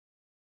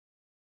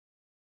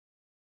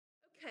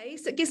Okay,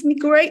 so it gives me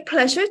great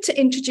pleasure to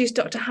introduce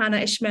Dr. Hannah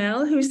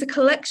Ishmael, who is the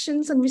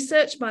Collections and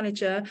Research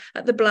Manager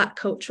at the Black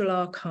Cultural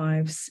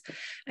Archives,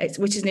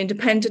 which is an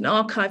independent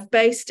archive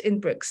based in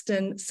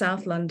Brixton,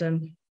 South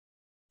London.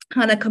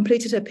 Hannah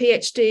completed her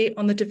PhD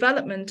on the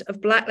development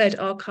of Black-led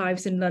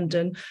archives in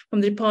London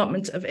from the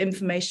Department of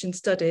Information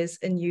Studies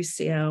in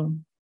UCL.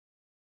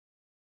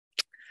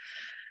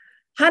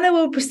 Hannah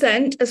will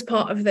present, as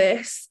part of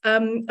this,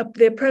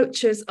 the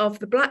approaches of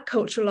the Black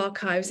Cultural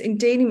Archives in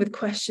dealing with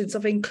questions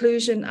of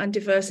inclusion and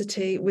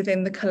diversity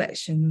within the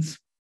collections.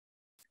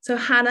 So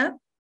Hannah,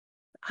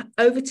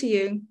 over to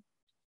you.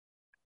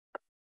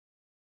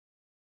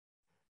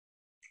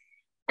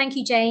 Thank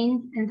you,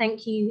 Jane, and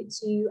thank you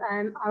to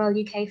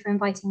RLUK for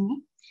inviting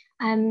me.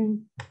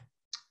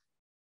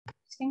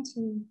 Just going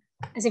to,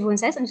 as everyone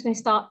says, I'm just going to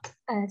start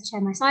to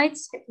share my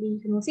slides. Hopefully you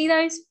can all see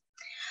those.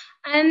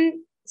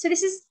 So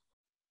this is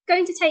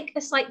going to take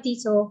a slight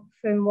detour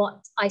from what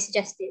I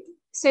suggested.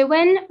 So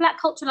when Black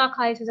Cultural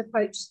Archives was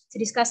approached to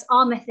discuss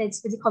our methods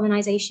for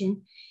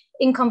decolonisation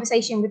in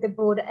conversation with the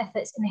broader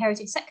efforts in the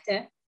heritage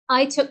sector,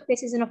 I took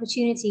this as an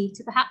opportunity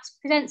to perhaps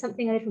present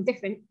something a little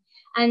different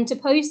and to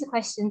pose the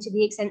question to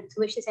the extent to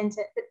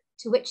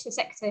which the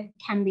sector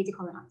can be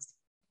decolonised.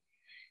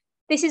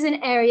 This is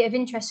an area of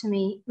interest for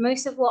me.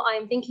 Most of what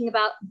I'm thinking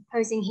about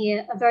posing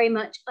here are very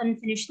much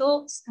unfinished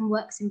thoughts and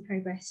works in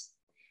progress.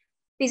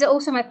 These are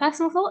also my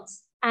personal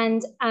thoughts,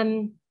 and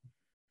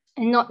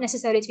not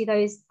necessarily to be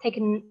those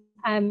taken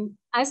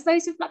as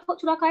those of Black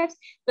Cultural Archives,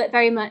 but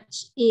very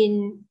much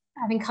in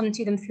having come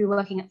to them through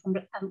working at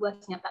Black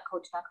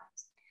Cultural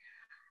Archives.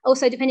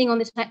 Also, depending on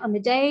the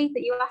day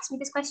that you ask me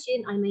this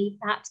question, I may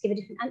perhaps give a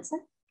different answer.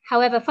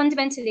 However,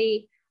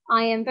 fundamentally,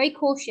 I am very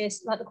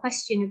cautious about the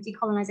question of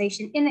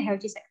decolonisation in the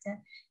heritage sector,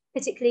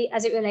 particularly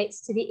as it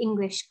relates to the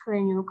English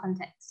colonial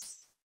context.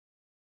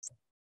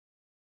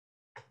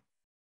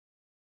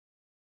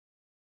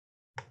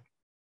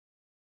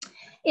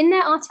 In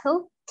their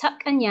article,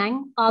 Tuck and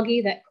Yang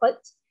argue that, quote,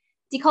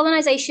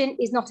 decolonisation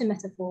is not a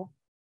metaphor.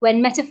 When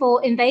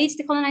metaphor invades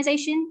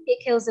decolonisation,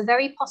 it kills the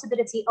very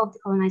possibility of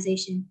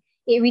decolonisation.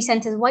 It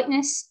recenters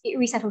whiteness, it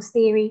resettles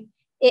theory,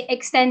 it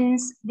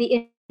extends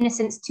the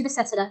innocence to the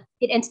settler,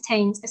 it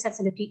entertains a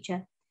settler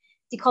future.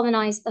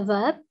 Decolonise, a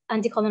verb,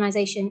 and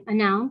decolonisation, a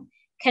noun,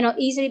 cannot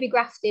easily be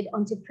grafted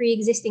onto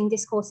pre-existing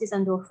discourses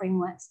and/or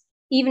frameworks,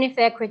 even if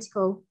they are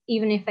critical,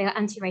 even if they are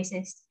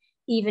anti-racist,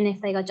 even if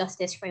they are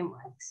justice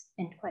frameworks,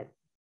 end quote.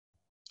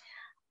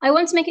 I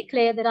want to make it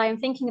clear that I am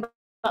thinking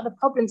about the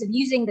problems of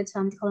using the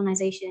term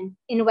decolonisation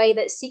in a way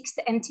that seeks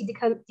to empty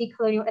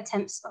decolonial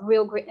attempts of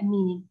real grit and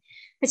meaning,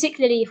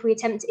 particularly if we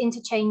attempt to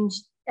interchange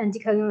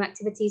decolonial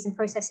activities and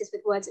processes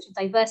with words such as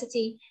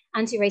diversity,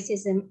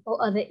 anti-racism,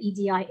 or other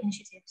EDI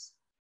initiatives.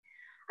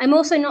 I'm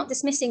also not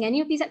dismissing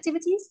any of these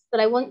activities, but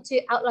I want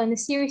to outline the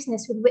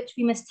seriousness with which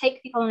we must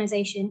take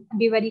decolonisation and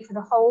be ready for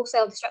the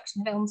wholesale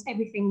destruction of almost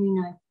everything we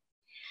know.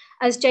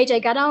 As J.J.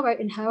 Goodall wrote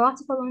in her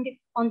article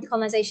on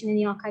decolonisation in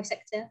the archive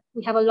sector,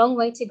 we have a long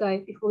way to go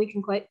before we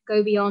can, quote,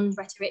 go beyond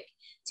rhetoric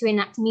to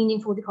enact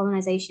meaningful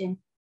decolonisation.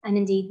 And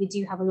indeed, we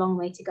do have a long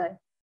way to go.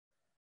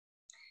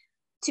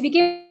 To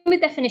begin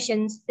with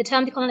definitions, the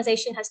term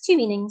decolonisation has two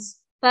meanings.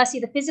 Firstly,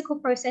 the physical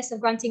process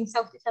of granting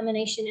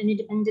self-determination and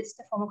independence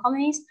to former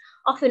colonies,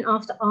 often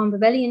after armed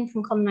rebellion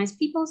from colonised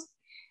peoples.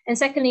 And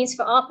secondly, is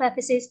for our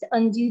purposes to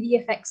undo the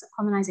effects of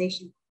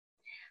colonisation.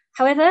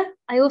 However,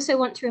 I also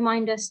want to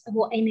remind us of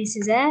what Aimé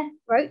Césaire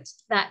wrote,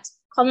 that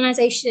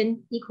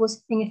colonisation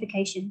equals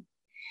thingification.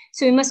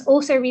 So we must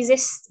also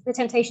resist the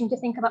temptation to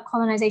think about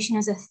colonisation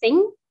as a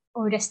thing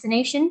or a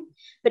destination,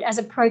 but as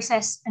a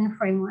process and a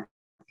framework.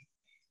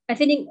 I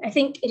think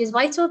it is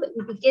vital that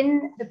we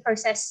begin the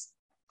process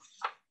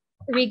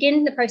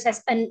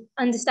and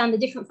understand the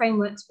different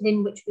frameworks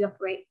within which we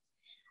operate.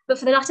 But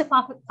for the latter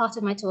part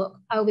of my talk,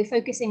 I will be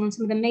focusing on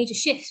some of the major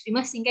shifts we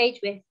must engage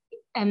with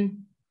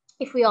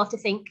if we are to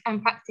think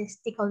and practice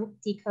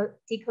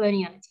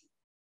decoloniality.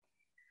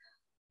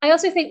 I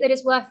also think that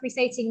it's worth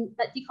restating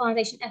that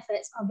decolonisation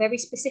efforts are very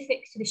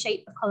specific to the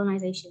shape of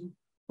colonisation.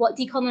 What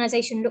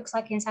decolonisation looks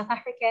like in South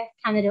Africa,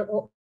 Canada,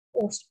 or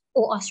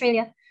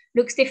Australia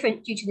looks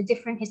different due to the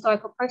different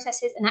historical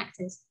processes and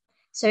actors.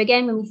 So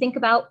again, when we think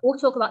about or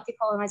talk about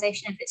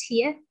decolonisation efforts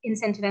here in the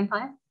Centre of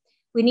Empire,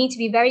 we need to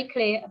be very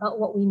clear about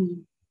what we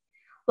mean.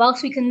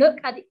 Whilst we can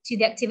look to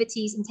the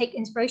activities and take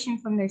inspiration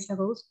from those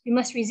struggles, we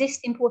must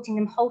resist importing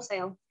them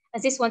wholesale,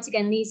 as this once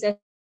again leads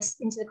us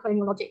into the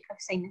colonial logic of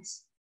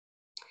sameness.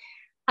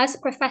 As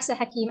Professor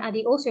Hakeem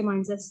Adi also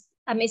reminds us,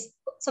 it's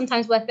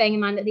sometimes worth bearing in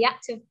mind that the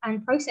act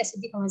and process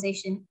of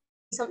decolonisation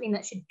is something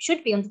that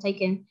should be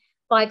undertaken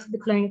by the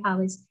colonial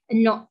powers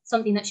and not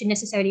something that should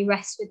necessarily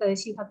rest with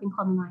those who have been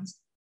colonised.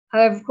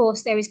 However, of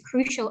course, there is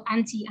crucial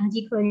anti- and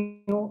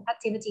decolonial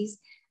activities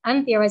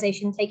and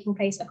theorisation taking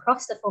place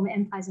across the former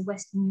empires of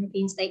Western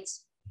European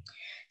states.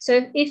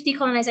 So if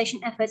decolonisation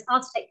efforts are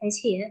to take place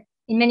here,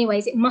 in many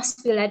ways it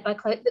must be led by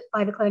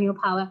the colonial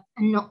power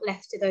and not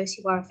left to those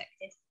who are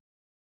affected.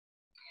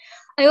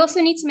 I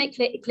also need to make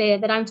clear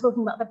that I'm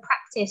talking about the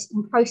practice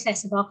and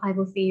process of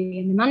archival theory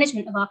and the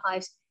management of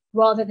archives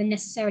rather than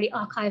necessarily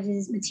archives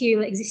as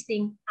material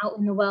existing out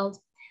in the world.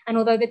 And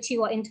although the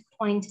two are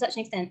intertwined to such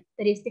an extent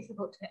that it's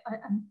difficult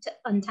to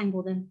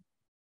untangle them.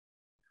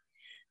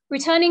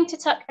 Returning to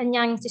Tuck and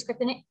Yang's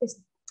description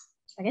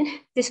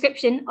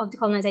of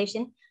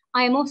decolonisation,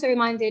 I am also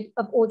reminded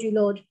of Audre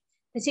Lorde,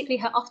 particularly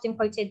her often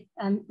quoted,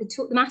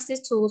 the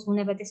master's tools will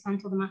never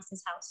dismantle the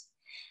master's house.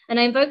 And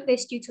I invoke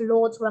this due to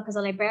Lorde's work as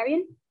a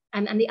librarian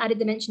and the added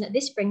dimension that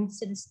this brings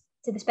to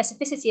the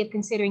specificity of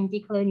considering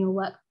decolonial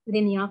work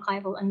within the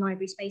archival and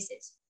library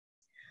spaces.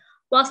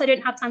 Whilst I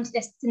don't have time to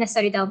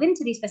necessarily delve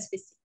into these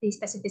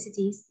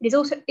specificities,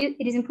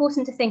 it is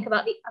important to think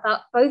about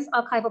both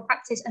archival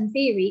practice and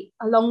theory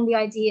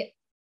alongside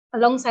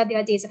the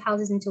ideas of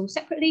houses and tools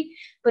separately,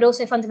 but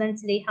also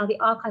fundamentally how the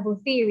archival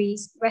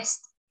theories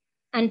rest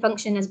and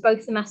function as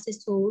both the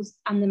master's tools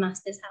and the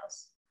master's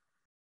house.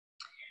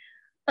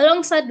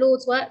 Alongside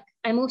Lorde's work,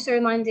 I'm also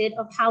reminded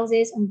of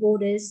houses and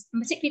borders,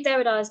 and particularly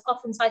Derrida's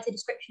often cited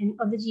description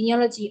of the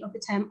genealogy of the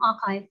term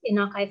archive in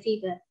Archive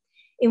Fever,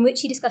 in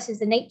which he discusses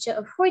the nature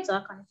of Freud's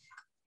archive.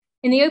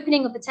 In the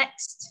opening of the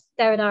text,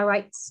 Derrida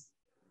writes,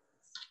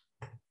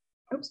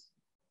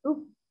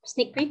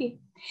 sneak preview.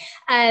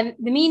 The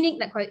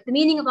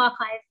meaning of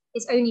archive,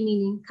 its only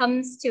meaning,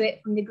 comes to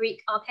it from the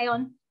Greek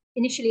archeon,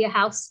 initially a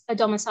house, a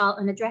domicile,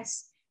 an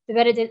address,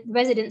 the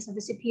residence of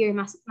the superior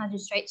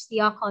magistrates,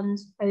 the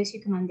archons, those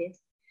who commanded.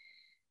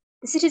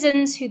 The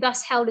citizens who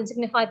thus held and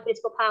signified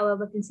political power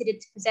were considered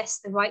to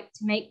possess the right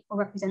to make or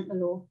represent the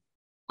law.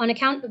 On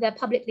account of their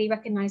publicly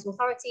recognised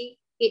authority,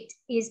 it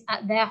is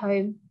at their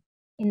home,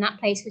 in that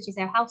place which is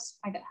their house,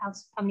 private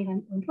house, family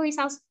home, or employee's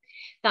house,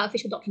 that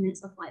official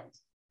documents are filed.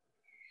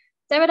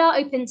 Derrida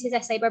opens his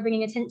essay by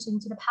bringing attention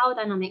to the power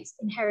dynamics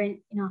inherent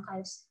in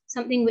archives,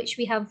 something which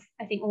we have,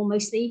 I think, all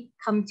mostly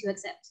come to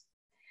accept.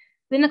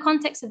 Within the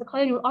context of the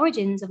colonial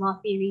origins of our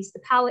theories,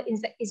 the power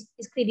is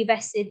clearly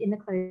vested in the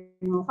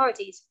colonial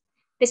authorities.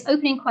 This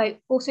opening quote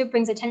also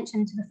brings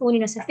attention to the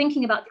thorniness of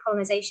thinking about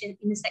decolonisation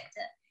in the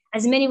sector,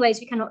 as in many ways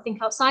we cannot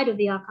think outside of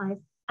the archive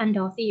and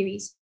our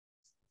theories.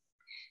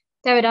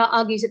 Derrida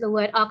argues that the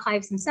word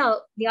archives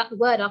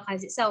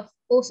itself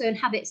also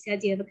inhabits the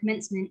idea of a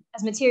commencement,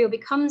 as material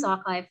becomes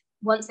archive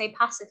once they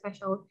pass the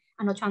threshold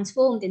and are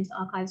transformed into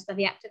archives by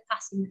the act of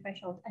passing the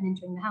threshold and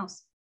entering the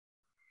house.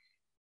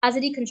 As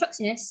a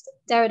deconstructionist,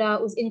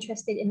 Derrida was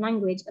interested in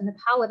language and the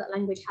power that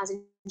language has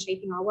in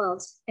shaping our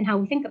worlds and how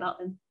we think about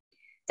them.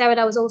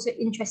 Derrida was also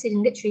interested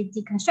in literally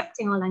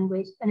deconstructing our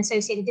language and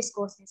associated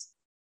discourses,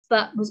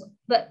 but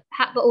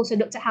also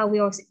looked at how we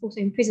are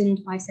also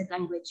imprisoned by said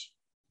language.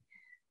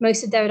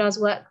 Most of Derrida's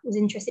work was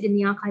interested in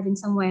the archive in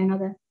some way or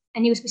another,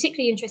 and he was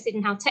particularly interested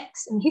in how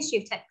texts and the history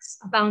of texts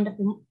are bound up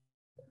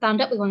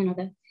with one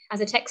another, as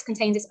a text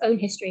contains its own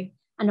history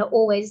and are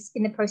always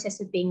in the process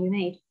of being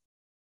remade.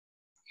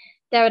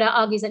 Derrida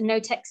argues that no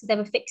text is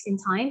ever fixed in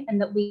time,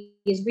 and that we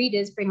as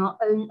readers bring our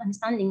own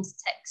understandings to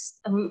texts,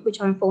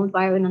 which are informed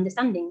by our own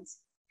understandings.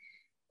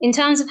 In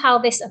terms of how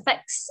this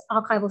affects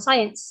archival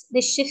science,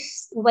 this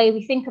shifts the way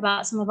we think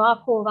about some of our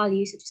core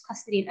values, such as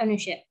custody and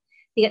ownership,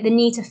 the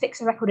need to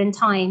fix a record in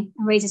time,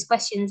 and raises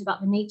questions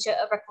about the nature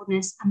of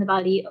recordness and the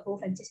value of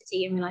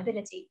authenticity and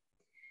reliability.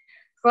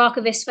 For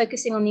archivists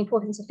focusing on the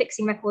importance of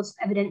fixing records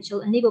for evidential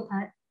and legal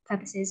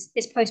purposes,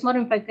 this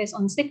postmodern focus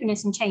on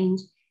slipperiness and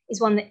change is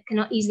one that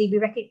cannot easily be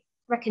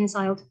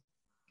reconciled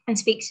and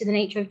speaks to the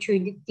nature of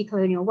true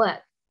decolonial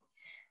work.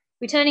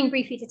 Returning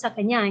briefly to Tuck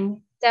and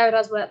Yang,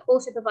 Derrida's work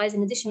also provides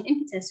an additional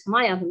impetus for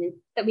my argument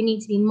that we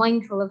need to be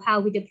mindful of how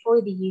we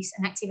deploy the use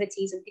and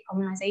activities of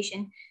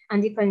decolonisation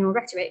and decolonial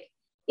rhetoric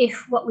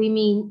if what we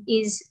mean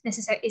is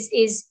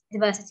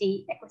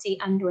diversity, equity,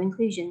 and/or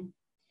inclusion.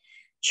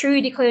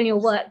 True decolonial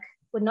work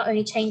would not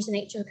only change the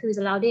nature of who is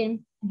allowed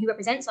in and who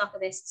represents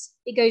archivists,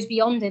 it goes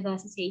beyond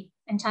diversity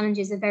and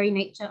challenges the very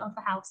nature of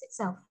the house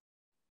itself.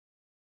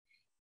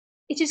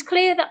 It is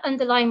clear that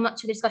underlying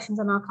much of the discussions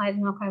on archive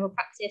and archival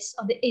practice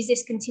is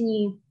this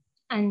continuation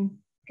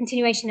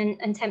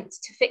and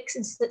attempt to fix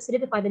and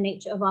solidify the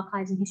nature of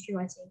archives and history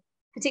writing,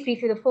 particularly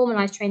through the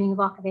formalised training of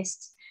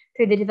archivists,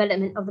 through the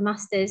development of the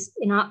masters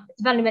in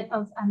development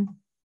of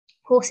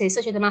courses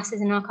such as the Masters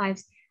in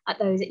Archives at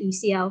those at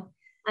UCL,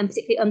 and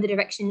particularly under the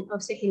direction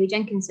of Sir Hilary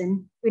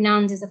Jenkinson,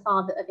 renowned as the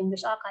father of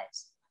English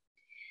archives.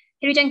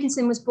 Hilary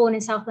Jenkinson was born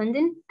in South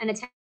London and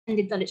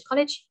attended Dulwich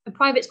College, a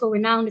private school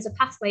renowned as a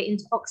pathway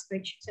into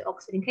Oxbridge, so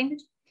Oxford and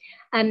Cambridge,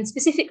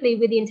 specifically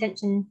with the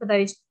intention for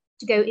those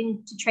to go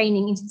into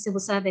training into the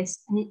civil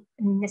service and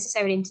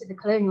necessarily into the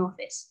Colonial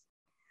Office.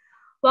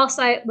 Whilst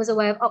I was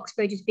aware of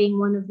Oxbridge as being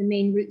one of the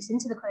main routes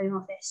into the Colonial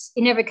Office,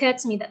 it never occurred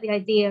to me that the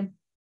idea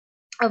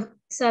of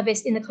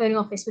service in the Colonial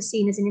Office was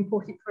seen as an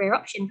important career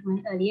option from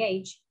an early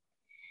age.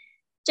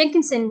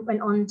 Jenkinson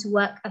went on to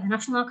work at the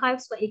National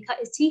Archives, where he cut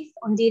his teeth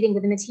on dealing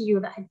with the material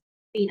that had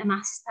been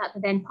amassed at the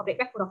then Public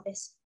Record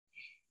Office.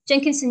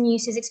 Jenkinson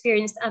used his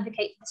experience to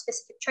advocate for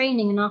specific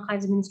training in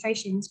archives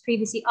administrations.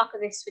 Previously,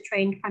 archivists were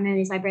trained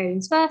primarily as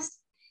librarians first,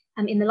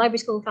 in the library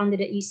school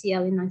founded at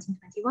UCL in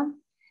 1921.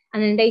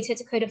 And then later,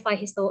 to codify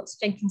his thoughts,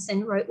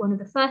 Jenkinson wrote one of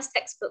the first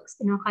textbooks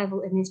in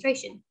archival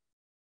administration.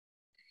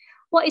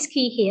 What is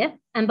key here,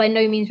 and by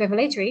no means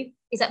revelatory,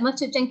 is that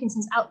much of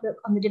Jenkinson's outlook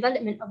on the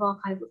development of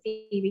archival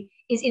theory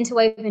is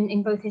interwoven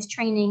in both his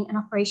training and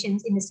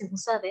operations in the civil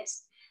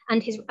service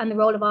and the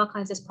role of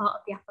archives as part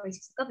of the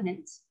apparatus of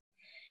governance.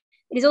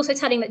 It is also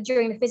telling that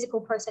during the physical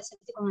process of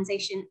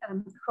decolonisation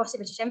across the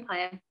British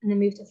Empire and the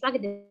move to flag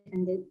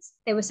independence,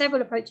 there were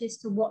several approaches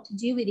to what to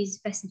do with these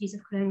vestiges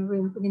of colonial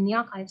rule within the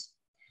archives.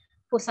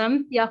 For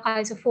some, the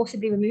archives were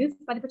forcibly removed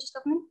by the British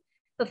government,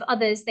 but for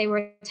others, they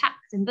were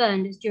attacked and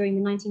burned, as during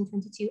the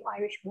 1922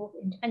 Irish War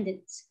for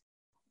Independence.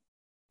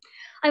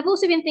 I've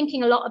also been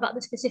thinking a lot about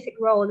the specific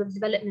role of the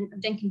development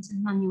of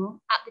Jenkinson's manual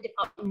at the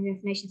Department of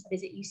Information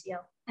Studies at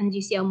UCL, and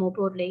UCL more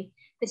broadly,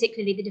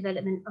 particularly the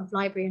development of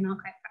library and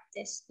archive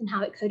practice and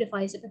how it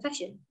codifies the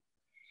profession.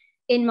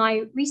 In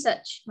my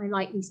research, my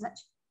light research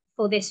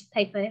for this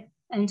paper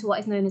into what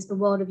is known as the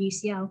world of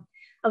UCL,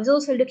 I was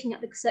also looking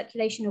at the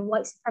circulation of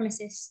white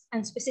supremacists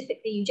and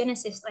specifically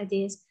eugenicist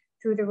ideas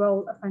through the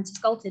role of Francis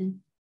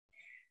Galton.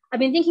 I've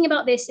been thinking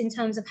about this in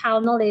terms of how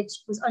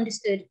knowledge was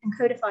understood and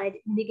codified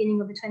in the beginning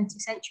of the 20th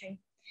century,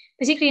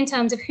 particularly in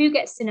terms of who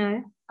gets to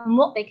know and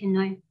what they can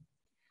know.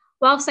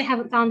 Whilst I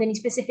haven't found any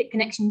specific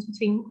connections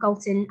between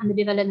Galton and the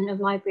development of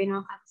library and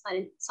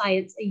archival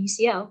science at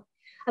UCL,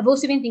 I've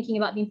also been thinking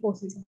about the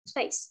importance of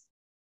space.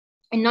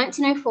 In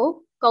 1904,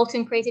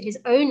 Galton created his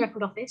own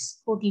record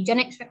office called the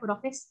Eugenics Record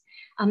Office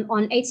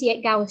on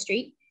 88 Gower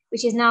Street,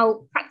 which is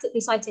now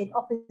practically sited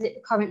opposite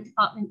the current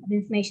Department of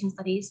Information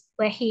Studies,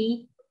 where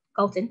he,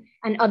 Galton,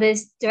 and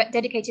others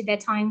dedicated their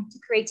time to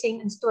creating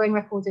and storing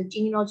records of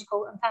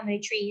genealogical and family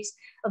trees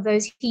of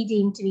those he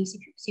deemed to be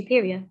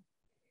superior.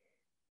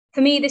 For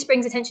me, this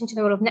brings attention to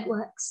the role of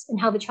networks and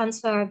how the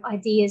transfer of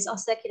ideas are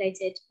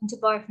circulated, and to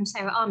borrow from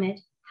Sarah Ahmed,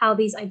 how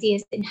these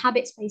ideas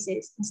inhabit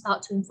spaces and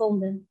start to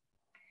inform them.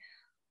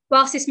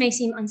 Whilst this may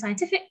seem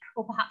unscientific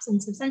or perhaps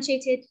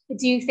unsubstantiated, I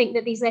do think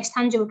that these less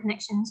tangible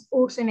connections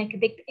also make a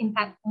big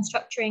impact on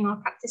structuring our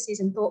practices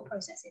and thought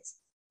processes.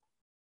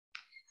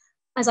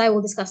 As I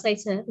will discuss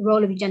later, the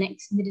role of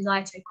eugenics and the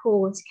desire to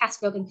record,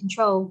 catalogue and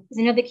control is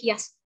another key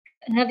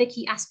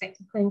aspect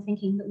of colonial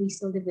thinking that we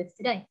still live with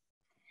today.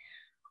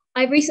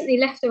 I've recently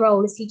left the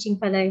role as teaching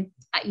fellow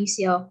at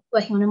UCL,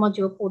 working on a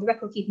module called the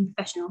Record Keeping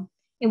Professional,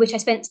 in which I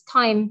spent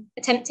time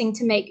attempting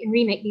to make and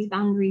remake these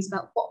boundaries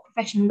about what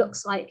profession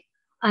looks like,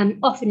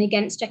 often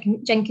against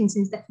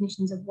Jenkinson's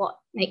definitions of what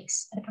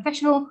makes a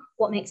professional,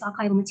 what makes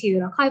archival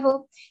material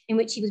archival, in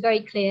which he was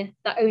very clear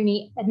that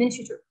only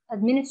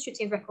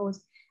administrative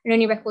records and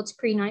only records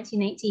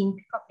pre-1918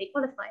 could properly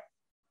qualify.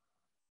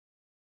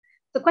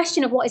 The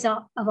question of what is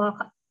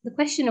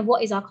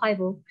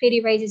archival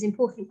clearly raises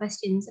important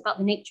questions about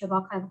the nature of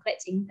archival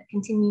collecting that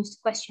continues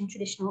to question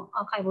traditional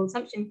archival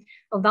assumption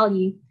of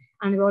value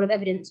and the role of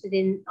evidence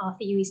within our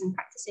theories and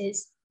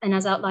practices, and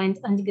as outlined,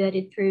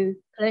 undergirded through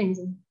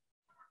colonialism.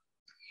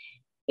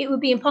 It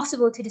would be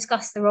impossible to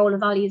discuss the role of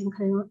values and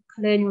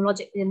colonial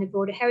logic within the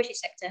broader heritage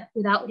sector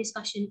without a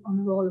discussion on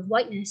the role of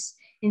whiteness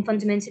in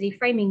fundamentally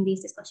framing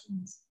these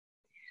discussions.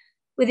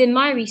 Within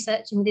my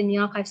research and within the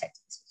archive sector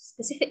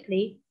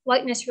specifically,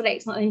 whiteness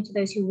relates not only to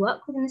those who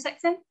work within the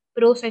sector,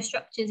 but also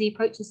structures the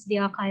approaches to the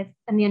archive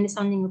and the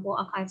understanding of what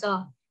archives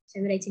are. So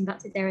relating back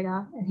to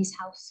Derrida and his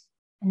house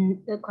and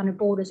the kind of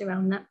borders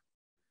around that.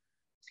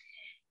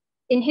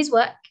 In his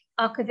work,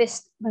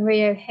 archivist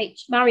Mario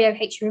H.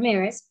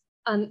 Ramirez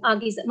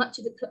argues that much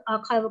of the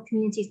archival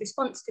community's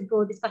response to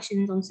broad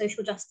discussions on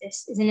social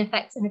justice is in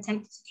effect an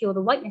attempt to secure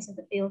the whiteness of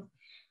the field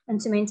and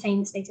to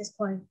maintain the status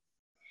quo.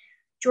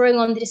 Drawing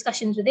on the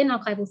discussions within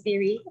archival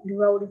theory and the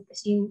role of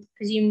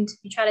presumed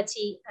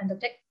neutrality and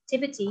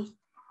objectivity,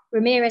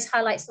 Ramirez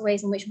highlights the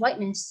ways in which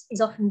whiteness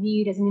is often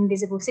viewed as an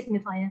invisible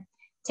signifier,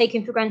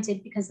 taken for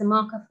granted because the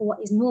marker for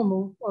what is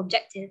normal or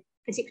objective,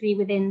 particularly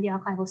within the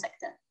archival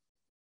sector.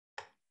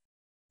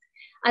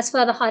 As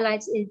further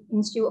highlighted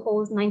in Stuart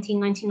Hall's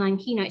 1999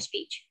 keynote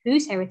speech,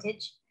 Whose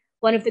Heritage,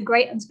 one of the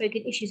great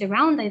unspoken issues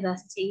around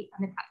diversity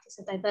and the practice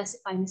of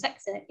diversifying the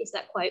sector is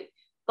that, quote,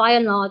 by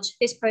and large,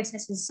 this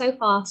process has so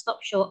far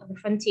stopped short of the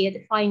frontier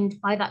defined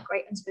by that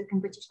great unspoken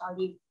British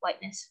value,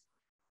 whiteness.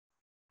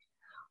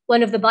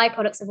 One of the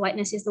byproducts of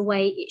whiteness is the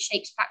way it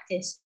shapes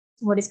practice.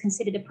 What is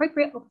considered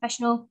appropriate or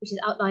professional, which is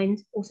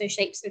outlined, also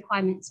shapes the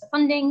requirements for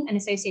funding and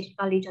associated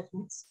value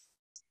judgments.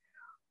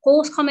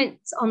 Hall's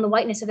comments on the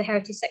whiteness of the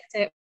heritage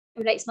sector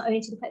relates not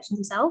only to the collections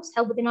themselves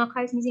held within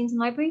archives, museums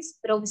and libraries,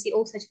 but obviously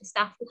also to the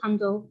staff who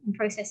handle and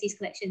process these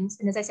collections.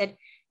 And as I said,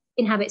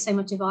 inhabit so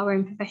much of our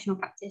own professional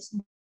practice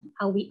and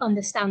how we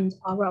understand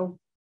our role.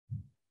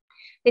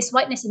 This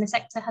whiteness in the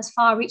sector has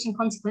far-reaching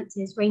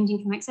consequences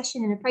ranging from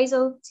accession and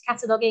appraisal to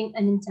cataloguing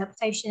and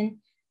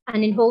interpretation.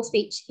 And in Hall's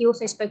speech, he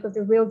also spoke of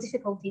the real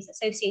difficulties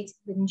associated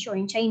with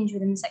ensuring change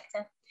within the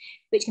sector,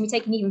 which can be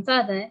taken even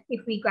further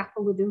if we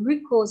grapple with the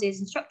root causes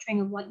and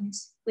structuring of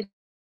whiteness, which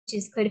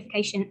is the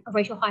codification of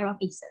racial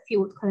hierarchies that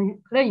fueled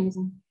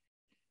colonialism.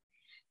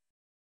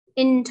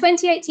 In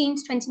 2018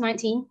 to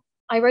 2019,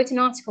 I wrote an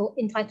article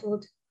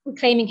entitled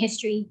Reclaiming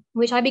History, in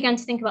which I began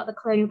to think about the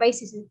colonial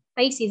bases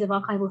of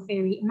archival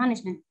theory and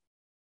management.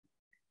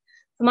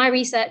 For my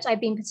research,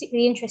 I've been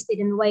particularly interested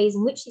in the ways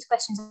in which these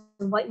questions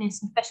of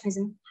whiteness and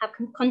professionalism have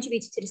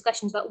contributed to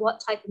discussions about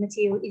what type of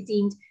material is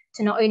deemed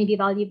to not only be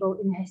valuable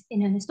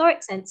in an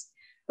historic sense,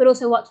 but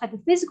also what type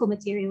of physical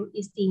material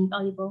is deemed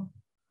valuable.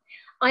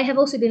 I have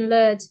also been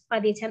lured by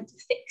the attempt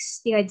to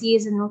fix the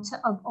ideas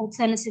of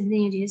alternative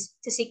lineages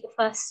to seek the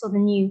first or the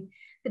new,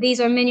 but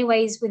these are in many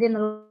ways within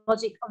the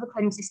logic of the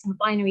cloning system of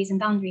binaries and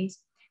boundaries,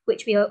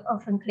 which we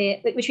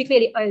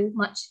clearly owe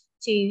much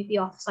to the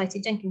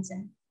author-cited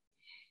Jenkinson.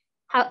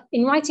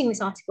 In writing this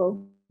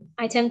article,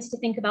 I attempted to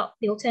think about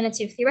the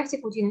alternative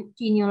theoretical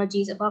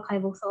genealogies of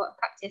archival thought and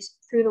practice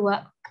through the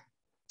work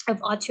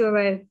of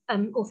Arturo,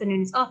 also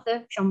known as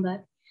Arthur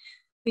Schomburg,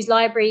 whose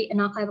library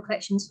and archival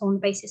collections form the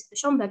basis of the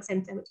Schomburg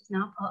Center, which is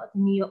now part of the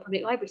New York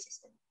Public Library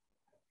system.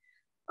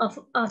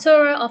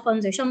 Arturo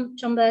Alfonso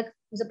Schomburg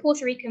was a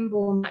Puerto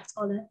Rican-born Black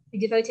scholar who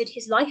devoted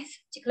his life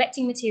to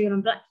collecting material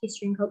on Black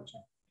history and culture.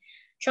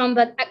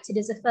 Schomburg acted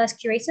as the first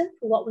curator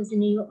for what was the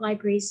New York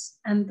Library's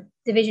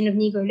Division of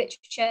Negro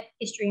Literature,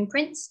 History and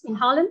Prints in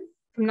Harlem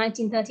from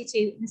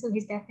 1932 until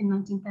his death in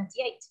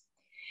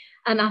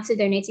 1938, after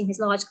donating his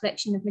large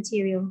collection of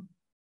material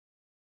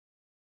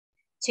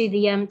to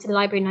the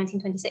library in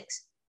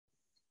 1926.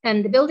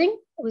 The building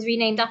was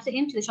renamed after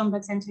him to the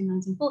Schomburg Center in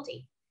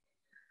 1940.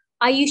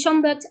 I used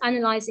Schomburg to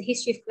analyze the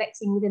history of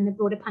collecting within the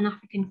broader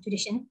Pan-African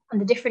tradition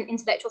and the different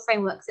intellectual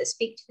frameworks that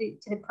speak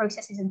to the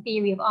processes and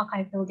theory of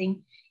archive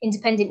building,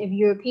 independent of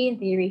European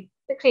theory,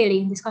 but clearly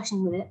in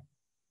discussion with it.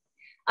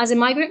 As a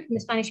migrant from the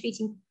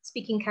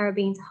Spanish-speaking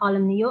Caribbean to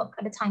Harlem, New York,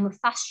 at a time of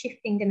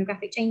fast-shifting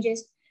demographic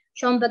changes,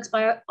 Schomburg's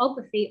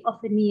biography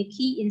offered me a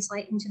key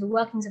insight into the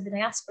workings of the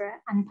diaspora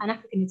and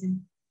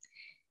Pan-Africanism.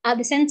 At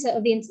the center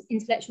of the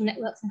intellectual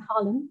networks in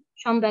Harlem,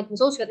 Schomburg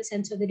was also at the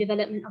center of the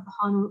development of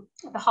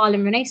the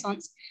Harlem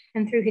Renaissance,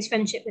 and through his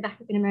friendship with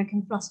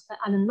African-American philosopher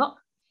RLUK,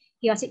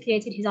 he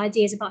articulated his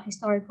ideas about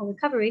historical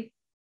recovery,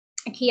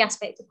 a key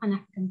aspect of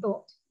Pan-African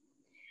thought.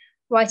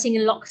 Writing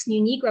in Locke's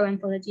New Negro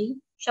anthology,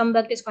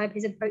 Schomburg described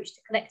his approach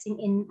to collecting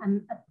in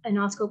an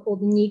article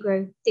called The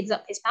Negro Digs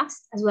Up His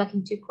Past as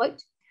working to,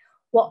 quote,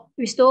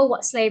 restore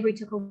what slavery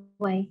took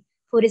away,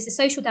 for it is the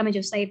social damage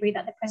of slavery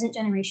that the present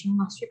generation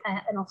must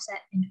repair and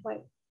offset, end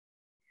quote.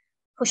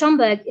 For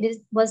Schomburg,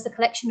 was the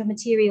collection of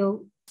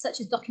material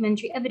such as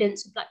documentary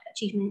evidence of Black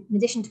achievement, in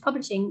addition to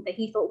publishing, that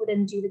he thought would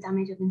undo the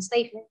damage of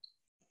enslavement.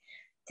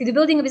 Through the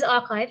building of his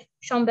archive,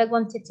 Schomburg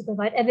wanted to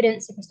provide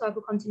evidence of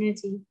historical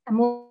continuity, and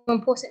more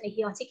importantly,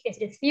 he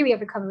articulated a theory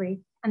of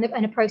recovery and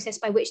a process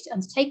by which to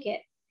undertake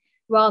it,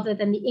 rather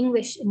than the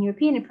English and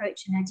European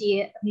approach and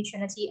idea of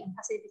neutrality and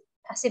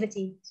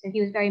passivity. So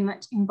he was very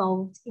much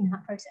involved in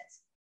that process.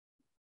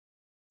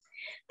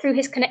 Through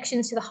his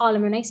connections to the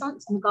Harlem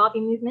Renaissance and the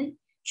Garvey movement,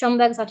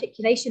 Schomburg's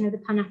articulation of the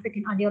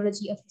Pan-African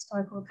ideology of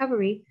historical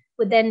recovery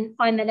would then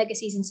find their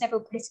legacies in several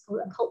political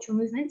and cultural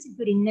movements,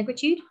 including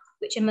negritude,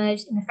 which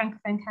emerged in the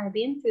Francophone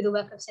Caribbean through the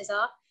work of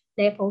César,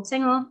 Leopold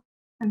Senghor,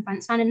 and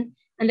Frantz Fanon,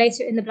 and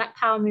later in the Black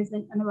Power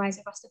movement and the rise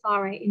of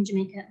Rastafari in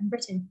Jamaica and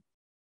Britain.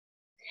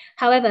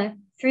 However,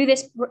 through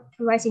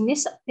writing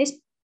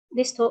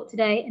this talk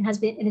today, and has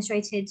been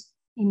illustrated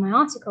in my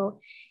article,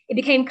 it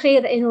became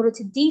clear that in order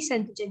to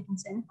decenter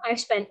Jenkinson, I've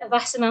spent a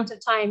vast amount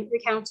of time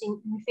recounting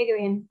and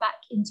refiguring him back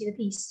into the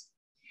piece.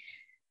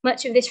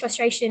 Much of this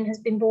frustration has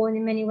been born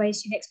in many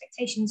ways to the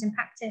expectations and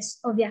practice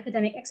of the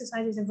academic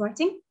exercises of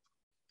writing,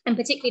 and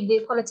particularly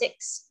the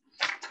politics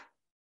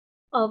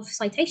of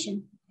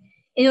citation.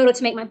 In order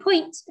to make my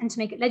point and to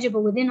make it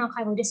legible within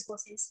archival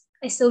discourses,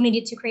 I still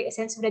needed to create a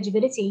sense of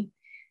legibility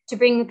to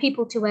bring the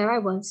people to where I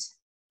was,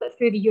 but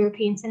through the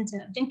European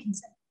Centre of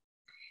Jenkinson.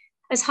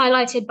 As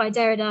highlighted by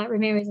Derrida,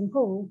 Ramirez, and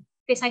Paul,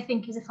 this, I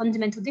think, is a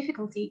fundamental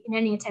difficulty in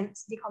any attempt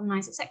to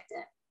decolonize a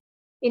sector.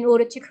 In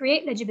order to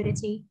create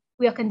legibility,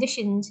 we are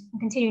conditioned and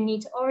continually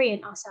need to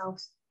orient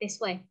ourselves this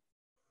way.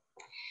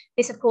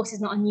 This, of course,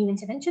 is not a new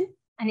intervention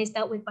and is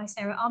dealt with by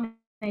Sarah Ahmed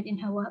in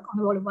her work on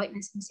the role of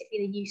whiteness, and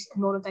particularly the use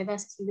and role of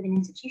diversity within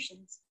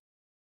institutions.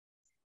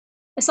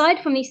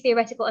 Aside from these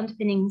theoretical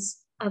underpinnings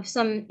of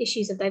some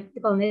issues of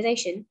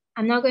decolonisation,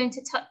 I'm now going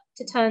to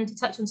turn to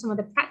touch on some of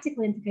the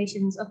practical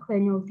implications of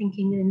colonial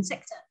thinking within the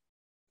sector.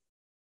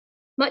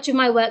 Much of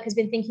my work has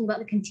been thinking about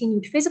the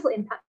continued physical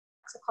impacts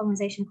of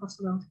colonisation across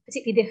the world,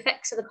 particularly the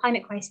effects of the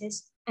climate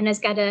crisis, and as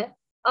Gada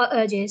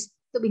urges,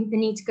 the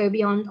need to go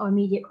beyond our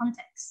immediate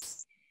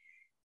context.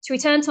 To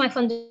return to my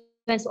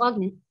fundamental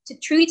argument, to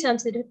truly turn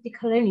to the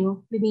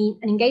decolonial would mean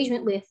an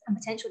engagement with and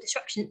potential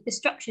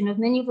destruction of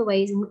many of the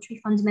ways in which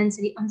we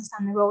fundamentally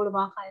understand the role of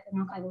archive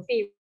and archival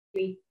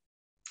theory.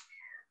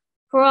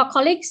 For our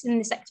colleagues in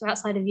the sector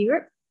outside of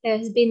Europe, there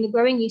has been the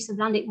growing use of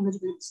land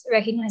acknowledgements that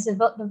recognise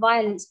the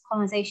violence of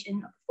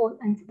colonisation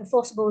and the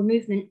forcible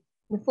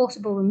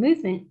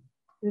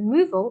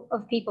removal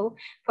of people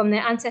from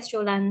their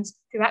ancestral lands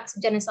through acts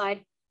of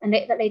genocide, and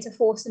that later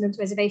forced them into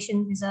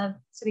reservation, reserve,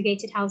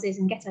 segregated houses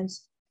and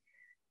ghettos.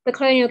 The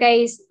colonial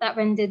gaze that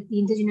rendered the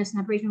indigenous and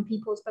Aboriginal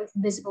peoples both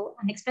invisible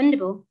and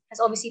expendable has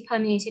obviously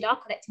permeated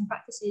our collecting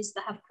practices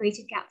that have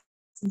created gaps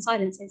and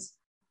silences.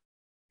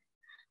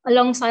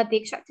 alongside the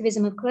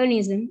extractivism of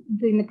colonialism,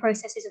 including the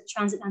processes of the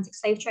transatlantic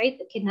slave trade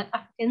that kidnapped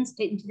Africans,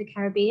 take them to the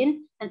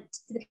Caribbean and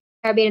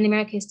the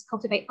Americas to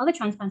cultivate other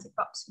transplanted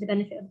crops for the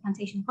benefit of the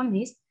plantation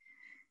economies,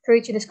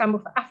 through to the scramble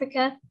for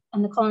Africa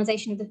and the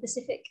colonization of the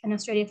Pacific and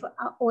Australia for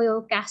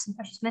oil, gas, and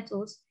precious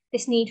metals,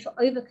 this need for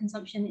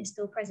overconsumption is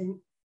still present.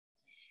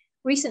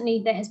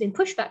 Recently, there has been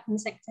pushback from the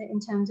sector in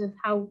terms of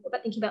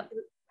thinking about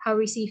how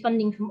we receive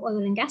funding from oil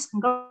and gas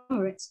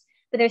conglomerates,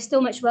 but there's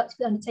still much work to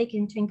be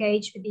undertaken to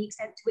engage with the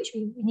extent to which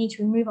we need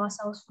to remove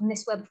ourselves from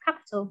this web of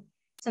capital,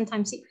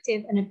 sometimes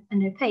secretive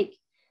and opaque,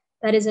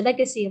 that is a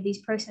legacy of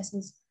these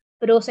processes,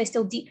 but also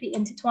still deeply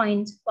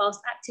intertwined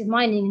whilst active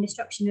mining and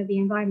destruction of the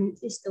environment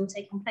is still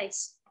taking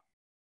place.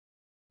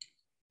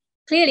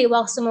 Clearly,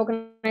 while some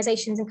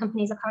organisations and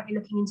companies are currently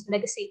looking into the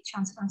legacy of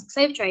transatlantic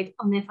slave trade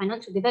on their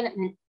financial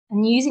development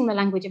and using the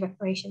language of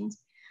reparations,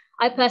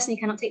 I personally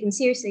cannot take them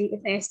seriously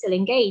if they are still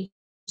engaged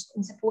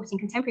in supporting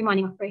contemporary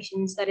mining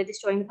operations that are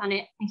destroying the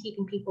planet and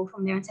keeping people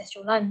from their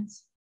ancestral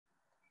lands.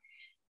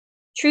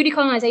 True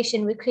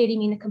decolonisation would clearly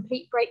mean a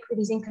complete break with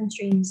these income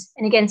streams,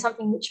 and again,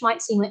 something which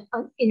might seem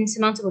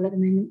insurmountable at the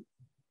moment.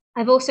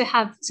 I've also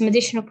have some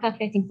additional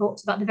percolating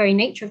thoughts about the very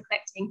nature of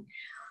collecting.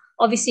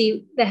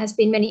 Obviously, there has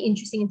been many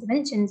interesting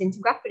interventions into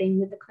grappling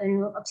with the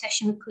colonial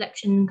obsession with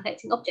collection and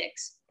collecting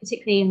objects,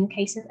 particularly in the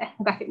case of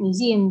ethnographic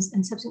museums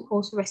and subsequent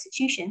calls for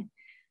restitution.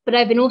 But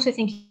I've been also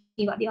thinking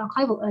about the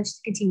archival urge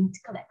to continue to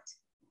collect.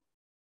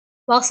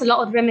 Whilst a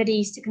lot of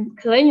remedies to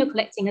colonial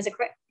collecting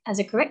as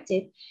a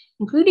corrective,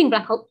 including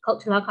Black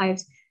cultural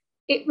archives,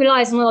 it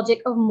relies on the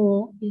logic of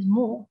more is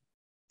more.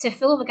 To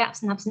fill the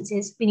gaps and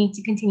absences, we need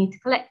to continue to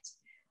collect,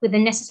 with the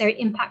necessary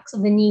impacts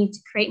of the need to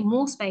create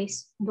more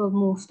space and build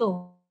more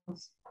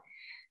stores.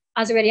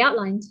 As already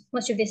outlined,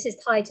 much of this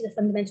is tied to the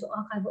fundamental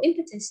archival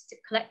impetus to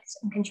collect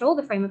and control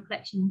the frame of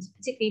collections,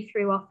 particularly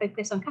through our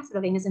focus on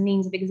cataloguing as a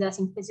means of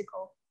exerting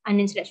physical and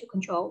intellectual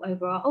control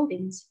over our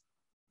holdings.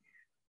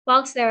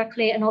 Whilst there are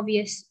clear and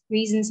obvious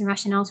reasons and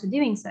rationales for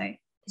doing so,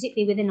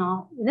 particularly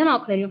within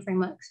our colonial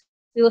frameworks,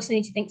 we also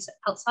need to think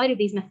outside of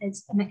these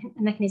methods and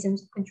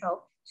mechanisms of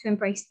control to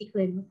embrace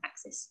decolonial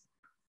praxis.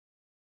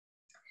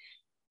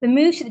 The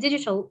move to the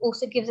digital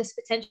also gives us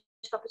potential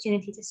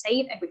opportunity to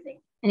save everything.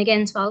 And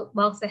again,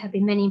 whilst there have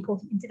been many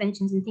important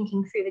interventions in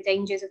thinking through the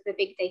dangers of the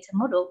big data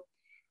model,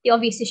 the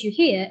obvious issue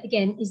here,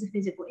 again, is the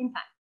physical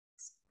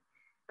impacts.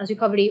 As we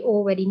probably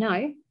already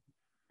know,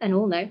 and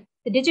all know,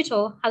 the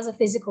digital has a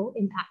physical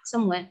impact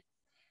somewhere.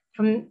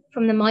 From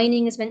the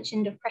mining, as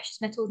mentioned, of precious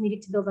metals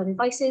needed to build our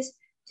devices,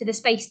 to the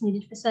space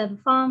needed for server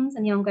farms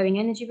and the ongoing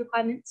energy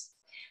requirements.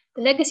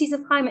 The legacies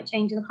of climate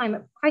change and the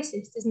climate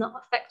crisis does not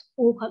affect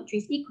all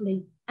countries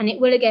equally, and it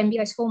will again be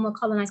those former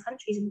colonized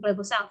countries in the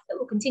global south that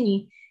will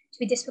continue to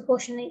be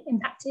disproportionately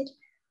impacted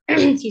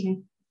excuse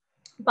me,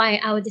 by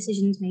our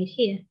decisions made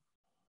here.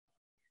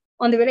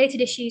 On the related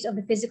issues of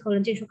the physical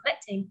and digital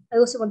collecting, I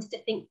also wanted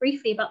to think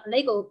briefly about the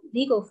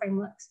legal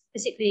frameworks,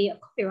 particularly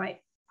of copyright.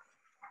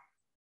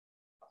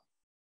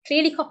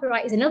 Clearly,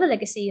 copyright is another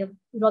legacy of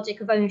the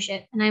logic of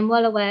ownership, and I'm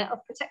well aware of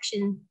the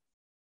protection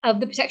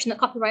that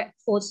copyright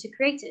affords to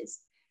creators.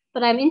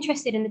 But I'm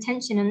interested in the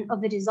tension and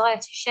of the desire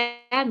to share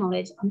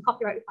knowledge on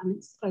copyright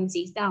requirements to close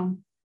these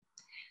down.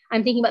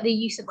 I'm thinking about the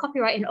use of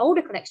copyright in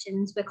older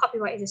collections where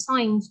copyright is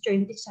assigned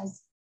during the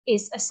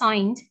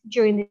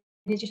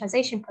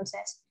digitization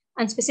process,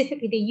 and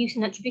specifically the use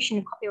and attribution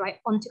of copyright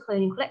onto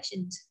colonial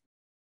collections,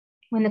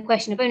 when the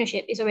question of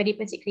ownership is already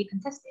particularly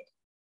contested.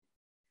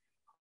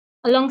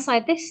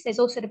 Alongside this, there's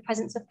also the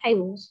presence of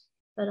paywalls,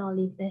 but I'll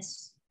leave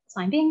this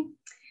for the time being.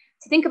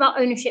 To think about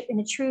ownership in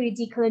a truly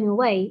decolonial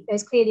way,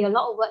 there's clearly a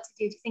lot of work to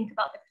do to think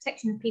about the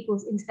protection of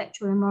people's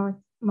intellectual and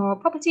moral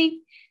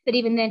property, but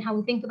even then how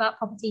we think about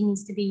property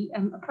needs to be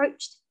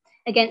approached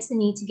against the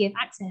need to give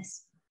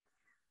access.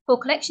 For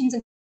collections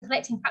and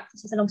collecting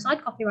practices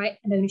alongside copyright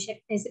and ownership,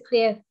 there's a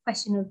clear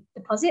question of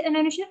deposit and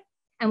ownership,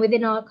 and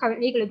within our current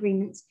legal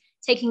agreements,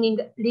 taking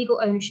legal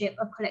ownership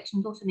of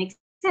collections also makes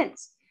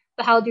sense.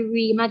 But how do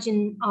we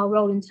imagine our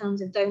role in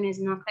terms of donors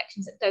in our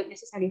collections that don't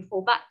necessarily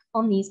fall back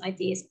on these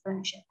ideas of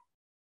ownership?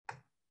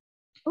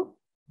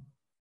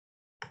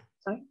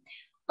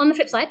 On the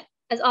flip side,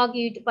 as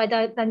argued by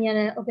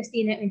Daniela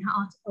Augustino in her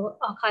article,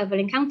 Archival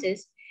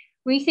Encounters,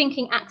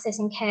 Rethinking Access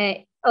and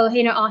Care,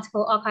 in her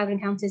article, Archival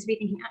Encounters,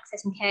 Rethinking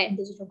Access and Care in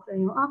Digital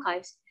Colonial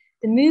Archives,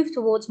 the move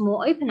towards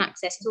more open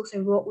access is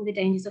also wrought with the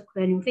dangers of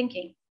colonial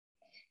thinking.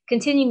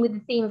 Continuing with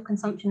the theme of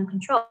consumption and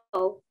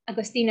control,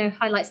 Agostino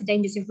highlights the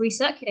dangers of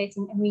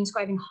recirculating and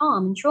reinscribing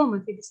harm and trauma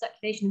through the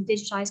circulation of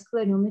digitized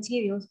colonial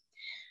materials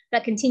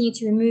that continue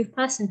to remove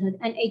personhood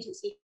and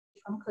agency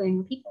from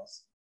colonial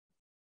peoples.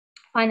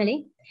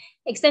 Finally,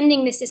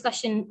 extending this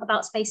discussion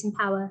about space and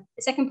power,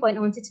 the second point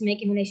I wanted to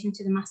make in relation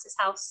to the Master's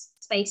House,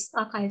 Space,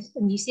 Archives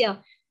and UCL,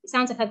 it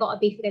sounds like I've got a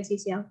beef against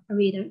UCL, I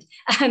really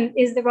don't,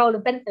 is the role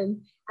of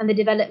Bentham and the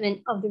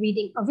development of the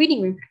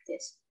reading room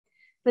practice.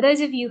 For those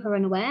of you who are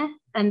unaware,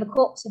 the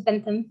corpse of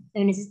Bentham,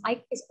 known as his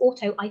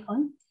auto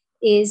icon,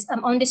 is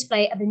on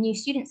display at the new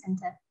Student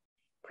Centre.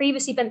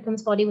 Previously,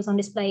 Bentham's body was on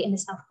display in the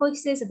south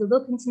cloisters of the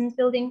Wilkins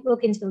building,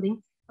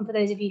 and for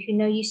those of you who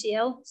know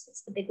UCL,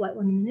 it's the big white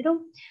one in the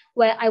middle,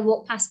 where I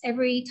walk past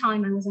every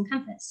time I was on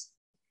campus.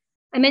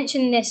 I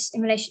mentioned this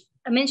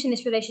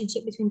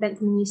relationship between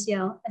Bentham and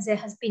UCL, as there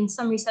has been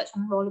some research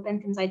on the role of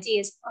Bentham's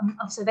ideas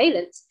of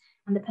surveillance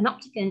and the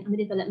panopticon and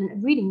the development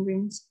of reading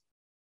rooms.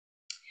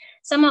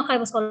 Some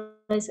archival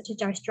scholars, such as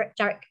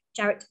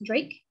Jarrett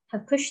Drake,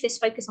 have pushed this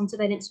focus on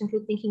surveillance to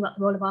include thinking about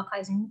the role of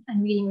archives and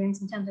reading rooms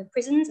in terms of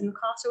prisons and the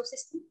carceral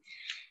system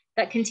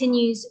that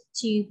continues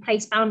to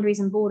place boundaries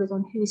and borders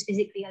on who is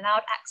physically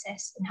allowed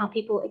access and how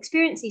people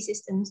experience these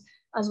systems,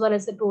 as well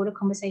as the broader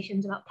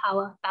conversations about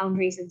power,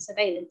 boundaries, and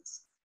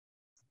surveillance.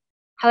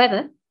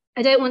 However,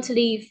 I don't want to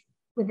leave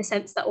with the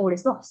sense that all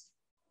is lost.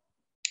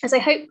 As I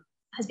hope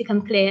has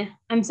become clear,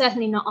 I'm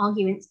certainly not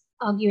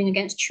arguing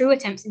against true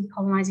attempts in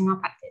decolonising our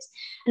practice,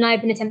 and I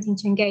have been attempting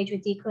to engage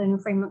with decolonial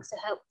frameworks to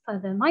help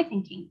further my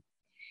thinking.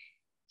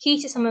 Key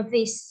to some of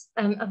this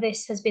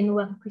has been the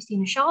work of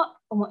Christina Sharp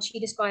on what she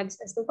describes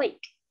as the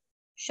wake.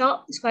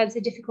 Sharp describes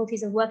the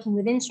difficulties of working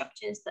within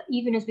structures that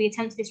even as we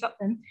attempt to disrupt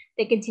them,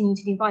 they continue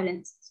to do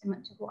violence, so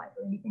much of what I've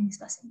already been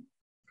discussing.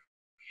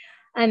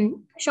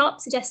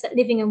 Sharp suggests that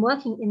living and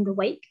working in the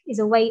wake is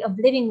a way of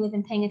living with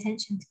and paying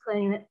attention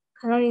to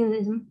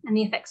colonialism and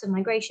the effects of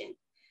migration.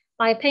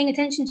 By paying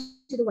attention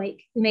to the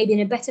wake, we may be in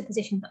a better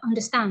position to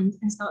understand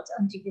and start to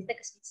undo these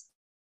legacies.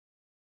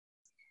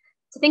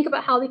 To think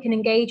about how we can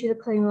engage with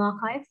the colonial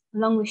archive,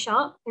 along with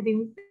Sharp, they've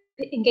been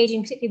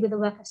engaging particularly with the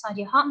work of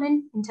Saidiya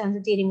Hartman in terms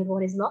of dealing with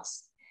what is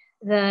lost,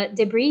 the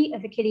debris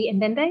of Akili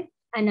Mbembe,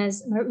 and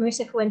as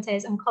Marissa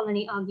Fuentes and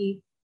Colony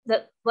argue,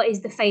 that what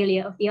is the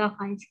failure of the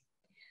archive.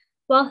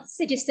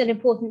 Whilst it is still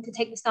important to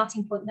take the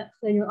starting point that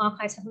colonial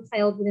archives haven't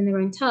failed within their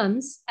own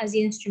terms as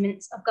the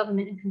instruments of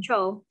government and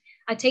control,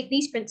 I take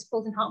these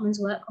principles in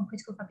Hartman's work on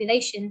critical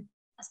fabulation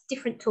as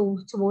different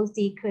tools towards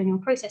decolonial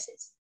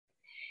processes.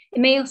 It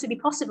may also be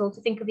possible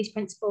to think of these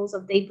principles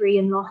of debris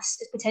and loss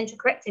as potential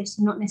correctives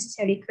to not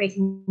necessarily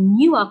creating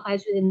new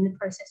archives within the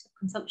process of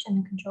consumption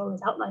and control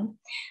as outlined,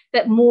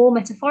 but more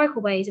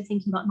metaphorical ways of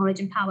thinking about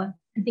knowledge and power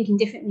and thinking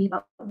differently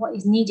about what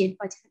is needed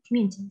by different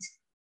communities.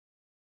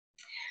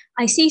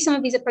 I see some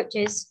of these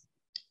approaches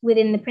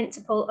within the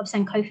principle of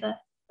Sankofa,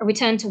 a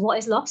return to what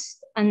is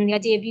lost, and the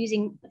idea of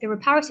using the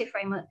reparative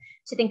framework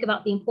to think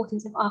about the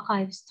importance of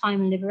archives,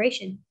 time, and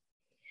liberation.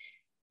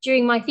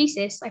 During my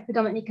thesis, I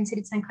predominantly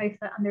considered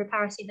Sankofa and the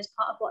reparative as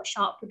part of what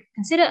Sharp would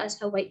consider as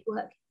her wake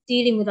work,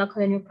 dealing with our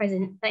colonial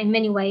present that in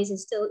many ways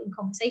is still in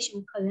conversation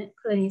with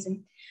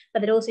colonialism,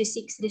 but that also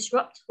seeks to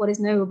disrupt what is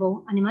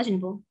knowable and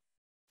imaginable.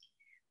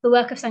 The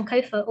work of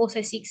Sankofa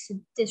also seeks to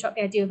disrupt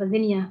the idea of a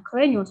linear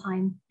colonial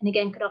time, and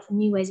again could offer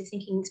new ways of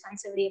thinking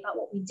expansively about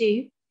what we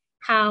do,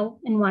 how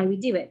and why we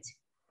do it.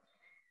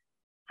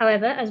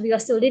 However, as we are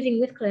still living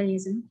with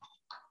colonialism,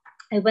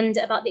 I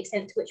wonder about the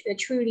extent to which we are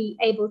truly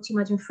able to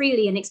imagine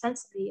freely and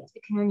expansively, as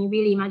we can only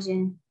really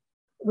imagine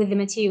with the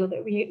material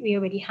that we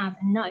already have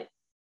and know.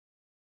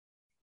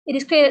 It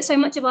is clear that so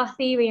much of our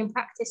theory and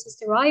practice is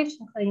derived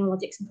from colonial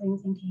logics and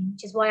colonial thinking,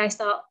 which is why I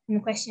start from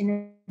the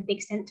question of the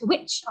extent to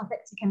which our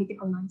sector can be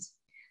decolonised.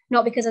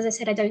 Not because, as I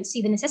said, I don't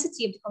see the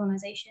necessity of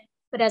decolonisation,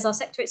 but as our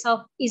sector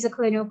itself is a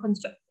colonial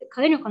construct,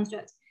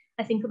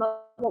 I think about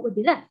what would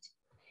be left.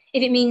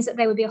 If it means that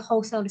there would be a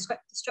wholesale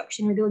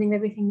destruction rebuilding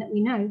everything that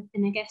we know,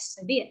 then I guess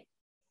so be it.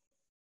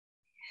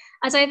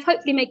 As I have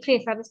hopefully made clear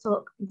throughout this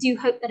talk, I do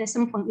hope that at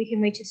some point we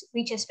can reach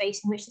a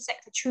space in which the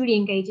sector truly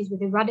engages with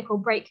the radical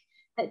break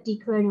that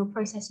decolonial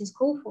processes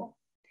call for.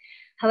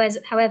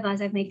 However,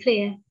 as I've made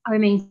clear, I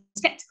remain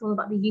sceptical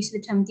about the use of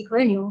the term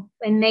decolonial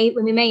when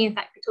we may in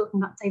fact be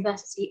talking about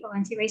diversity or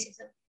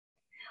anti-racism.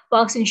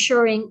 Whilst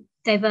ensuring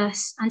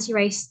diverse,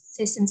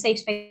 anti-racist and safe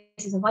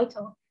spaces are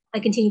vital, I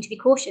continue to be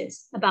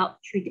cautious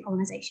about true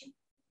decolonisation.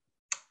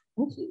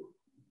 Thank you.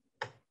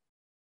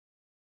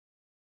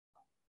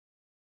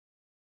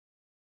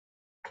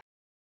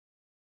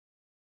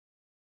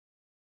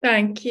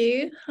 Thank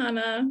you,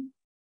 Hannah.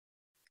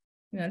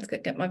 Let's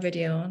get my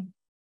video on.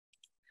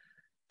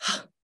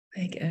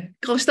 There you go.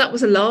 Gosh, that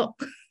was a lot.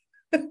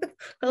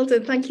 Well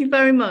done. Thank you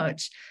very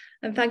much.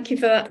 And thank you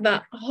for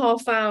that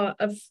half hour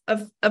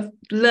of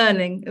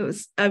learning. It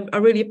was I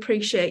really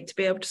appreciate to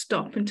be able to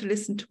stop and to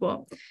listen to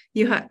what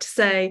you had to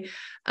say.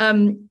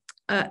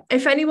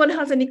 If anyone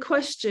has any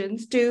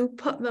questions, do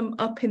put them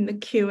up in the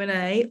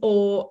Q&A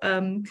or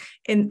in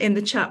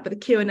the chat, but the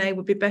Q&A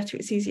would be better.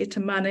 It's easier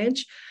to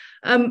manage.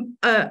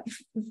 The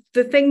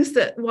things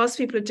that, whilst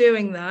people are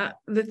doing that,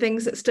 the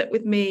things that stuck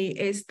with me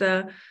is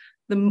the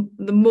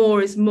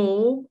more is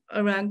more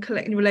around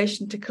in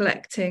relation to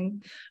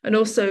collecting, and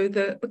also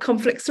the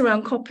conflicts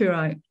around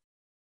copyright.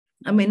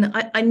 I mean,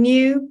 I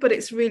knew, but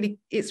it's really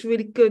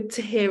good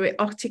to hear it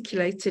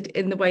articulated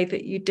in the way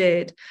that you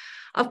did.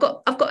 I've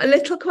got a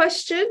little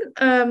question,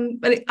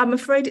 but I'm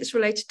afraid it's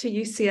related to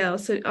UCL,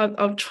 so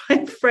I'll try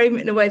and frame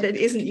it in a way that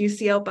isn't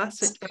UCL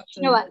bashing.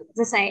 You know what?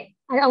 As I say,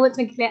 I want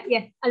to make clear.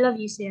 Yeah, I love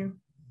UCL.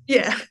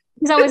 Yeah.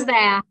 Because I was there,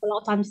 I have a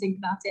lot of time to think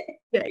about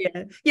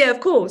it. Yeah, of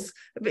course.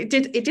 It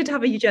did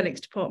have a eugenics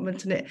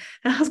department, and it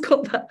has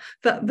got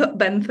that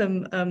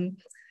Bentham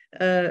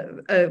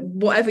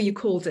whatever you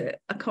called it.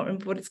 I can't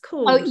remember what it's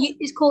called. Oh,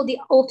 it's called the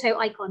auto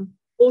icon.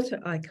 Auto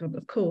icon,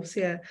 of course,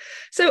 yeah.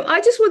 So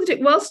I just wondered,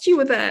 whilst you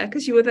were there,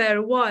 because you were there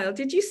a while,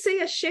 did you see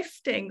a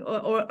shifting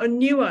or a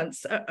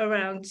nuance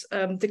around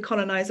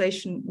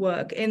decolonisation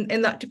work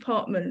in that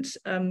department,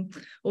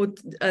 or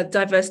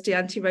diversity,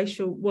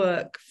 anti-racial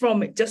work,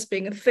 from it just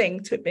being a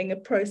thing to it being a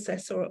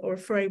process or a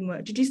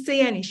framework? Did you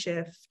see any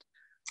shift?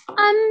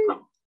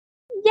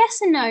 Yes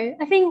and no.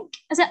 I think,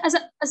 as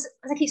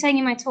I keep saying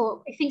in my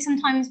talk, I think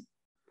sometimes,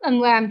 and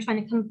where I'm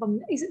trying to come from,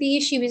 is that the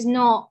issue is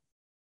not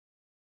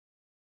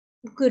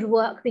good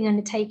work being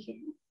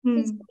undertaken.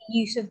 It's the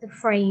use of the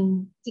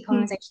frame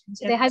decolonisation.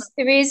 So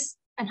there is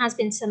and has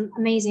been some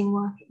amazing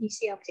work at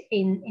UCL,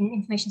 particularly in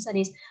information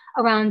studies,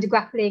 around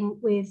grappling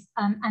with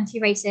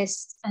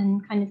anti-racist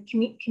and kind of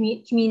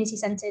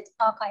community-centred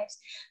archives.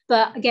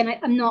 But again,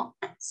 I'm not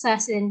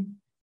certain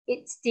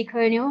it's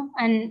decolonial,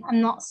 and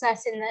I'm not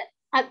certain that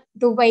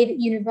the way that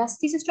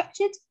universities are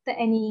structured, that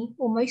any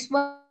or most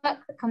work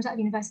that comes out of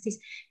universities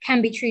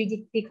can be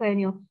truly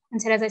decolonial.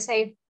 Until, as I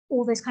say,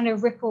 all those kind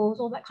of ripples,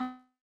 all that kind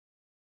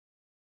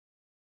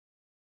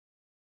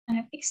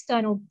of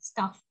external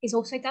stuff is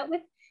also dealt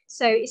with.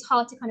 So it's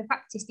hard to kind of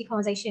practice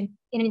decolonisation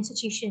in an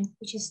institution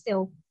which is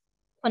still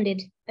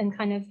funded and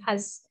kind of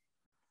has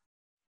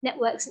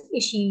networks and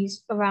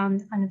issues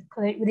around kind of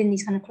within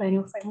these kind of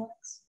colonial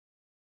frameworks.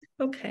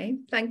 Okay,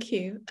 thank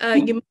you.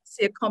 You might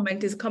see a comment.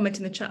 There's a comment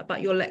in the chat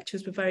about your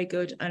lectures were very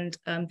good, and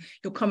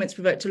your comments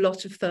provoked a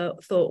lot of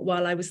thought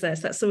while I was there.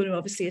 So that's someone who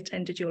obviously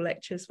attended your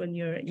lectures when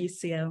you're at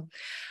UCL.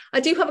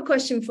 I do have a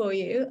question for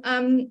you.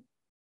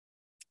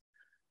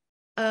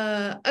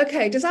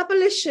 Okay, does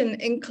abolition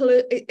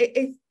include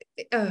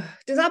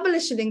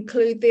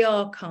the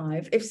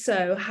archive? If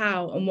so,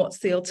 how, and what's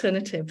the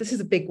alternative? This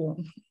is a big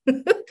one.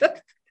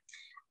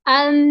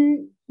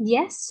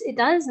 Yes, it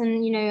does.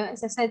 And, you know,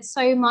 as I said,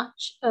 so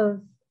much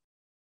of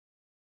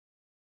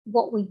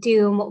what we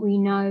do and what we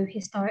know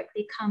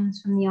historically comes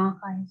from the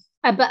archive.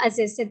 But as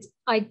I said,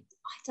 I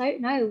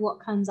don't know what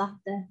comes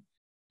after.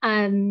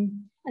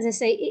 As I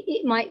say,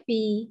 it might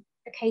be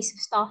a case of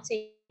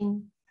starting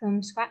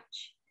from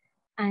scratch,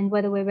 and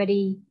whether we're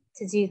ready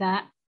to do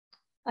that,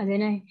 I don't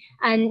know.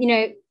 And, you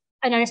know,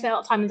 I know I spent a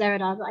lot of time with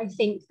Derrida, but I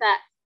think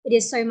that it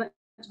is so much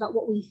about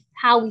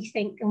how we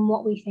think, and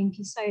what we think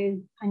is so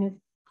kind of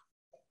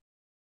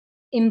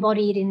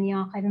embodied in the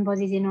archive,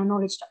 embodied in our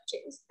knowledge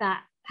structures,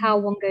 that how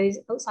one goes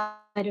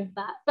outside of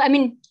that. But I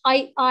mean,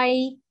 I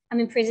am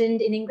imprisoned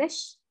in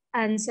English,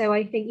 and so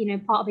I think, you know,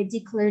 part of a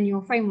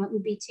decolonial framework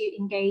would be to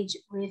engage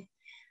with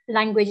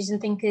languages and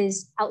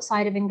thinkers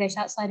outside of English,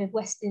 outside of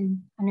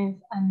Western kind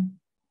of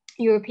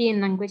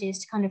European languages,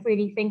 to kind of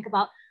really think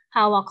about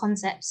how our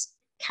concepts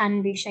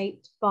can be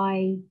shaped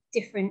by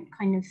different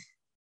kind of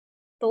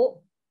thought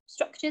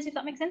structures, if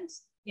that makes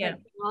sense. Yeah.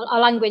 Like, our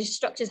language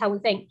structures how we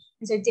think,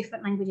 and so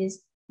different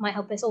languages might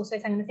help us also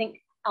kind of think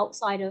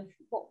outside of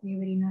what we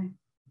really know.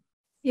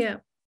 Yeah.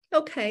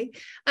 Okay.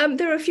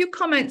 There are a few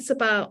comments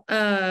about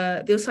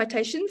your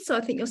citations. So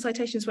I think your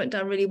citations went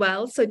down really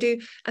well. So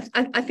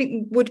I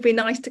think would be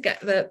nice to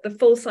get the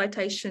full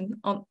citation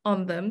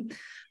on them.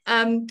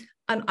 And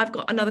I've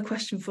got another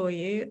question for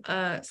you.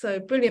 So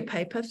brilliant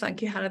paper.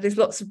 Thank you, Hannah. There's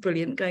lots of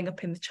brilliant going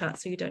up in the chat,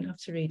 so you don't have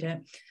to read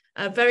it.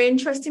 Very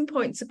interesting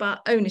points about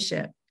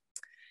ownership.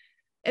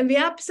 In the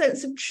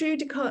absence of true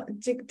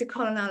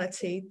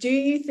decoloniality, do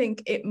you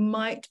think it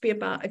might be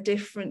about a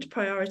different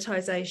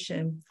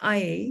prioritisation,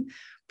 i.e.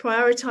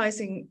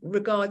 prioritising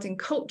regarding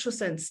cultural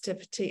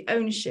sensitivity,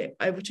 ownership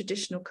over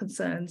traditional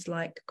concerns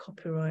like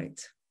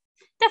copyright?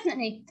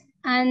 Definitely.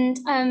 And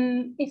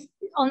if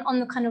on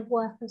the kind of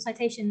work of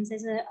citations,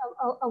 there's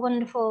a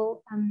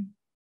wonderful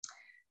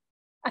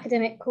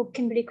academic called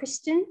Kimberly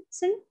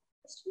Christensen,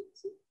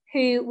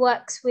 who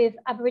works with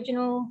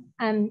Aboriginal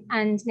and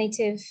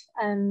Native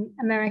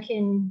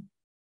American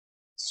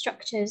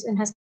structures, and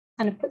has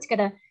kind of put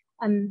together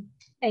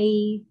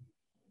a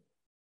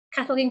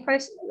cataloging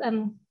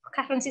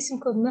system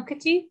called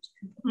Mukatu.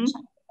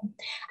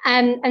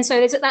 And so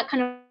there's that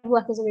kind of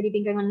work has already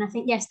been going on. And I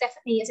think, yes,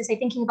 definitely, as I say,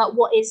 thinking about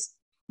what is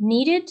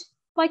needed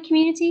by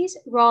communities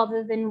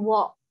rather than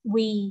what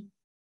we,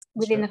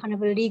 within the kind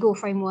of a legal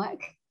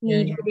framework,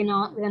 need within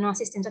our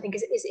systems, I think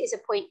is a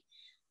point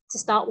to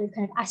start with,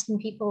 kind of asking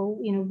people,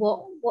 you know,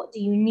 what do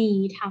you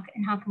need, how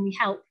can we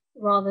help,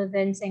 rather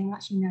than saying, well,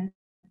 actually, no.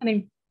 I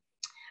mean,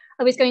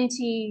 I was going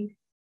to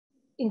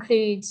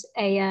include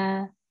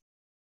a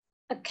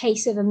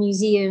case of a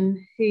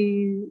museum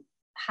who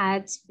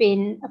had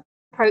been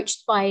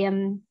approached by a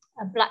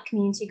Black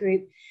community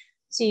group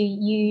to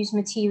use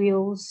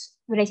materials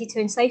related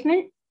to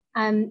enslavement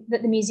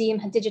that the museum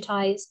had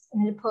digitized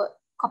and had put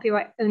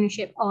copyright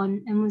ownership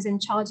on, and was then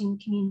charging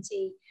the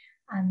community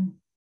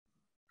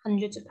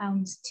hundreds of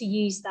pounds to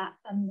use that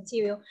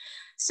material.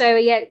 So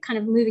yeah, kind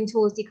of moving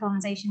towards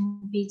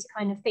decolonisation would be to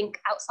kind of think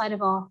outside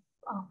of our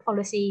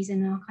policies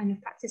and our kind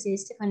of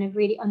practices, to kind of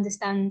really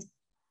understand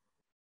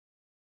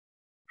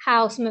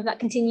how some of that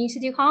continues to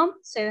do harm.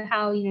 So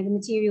how, you know, the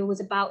material was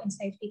about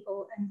enslaved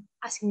people, and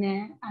asking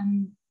their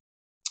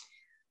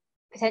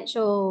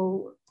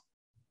potential,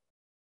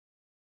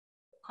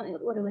 I can't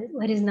think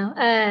what it is now,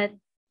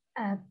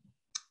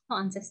 not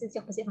ancestors, the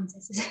opposite of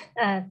ancestors,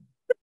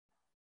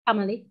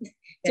 family,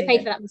 to pay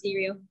for that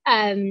material.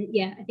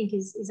 Yeah, I think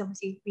is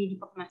obviously really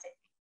problematic.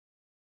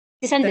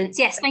 Descendants,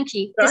 yes, thank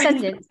you. Right.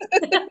 Descendants.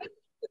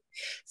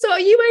 So are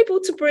you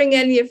able to bring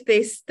any of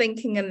this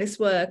thinking and this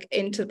work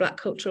into the Black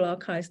Cultural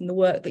Archives and the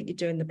work that you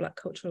do in the Black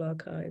Cultural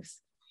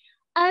Archives?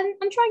 I'm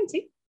trying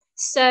to.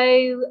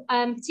 So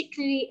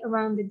particularly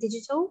around the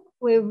digital,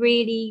 we're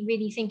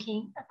really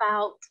thinking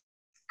about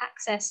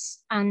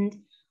access and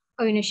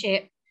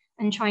ownership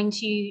and trying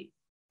to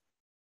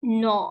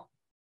not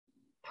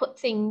put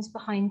things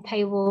behind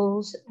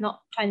paywalls,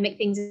 not trying to make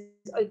things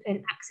as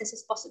open access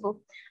as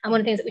possible. And one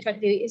of the things that we try to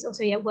do is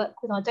also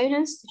work with our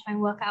donors to try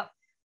and work out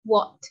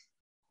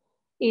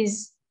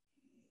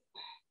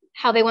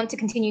how they want to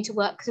continue to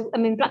work. Because I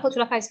mean, Black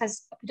Cultural Archives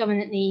has a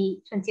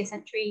predominantly 20th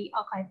century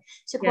archive,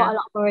 so quite a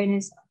lot of our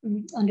owners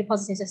and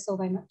depositors are still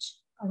very much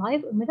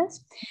alive and with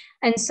us.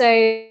 And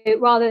so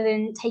rather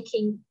than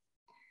taking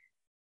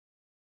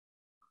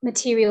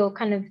material,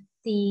 kind of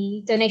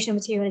the donation of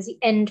material as the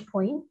end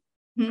point,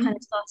 kind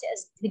of start it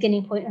as the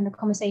beginning point in the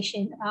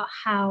conversation about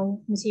how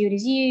material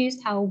is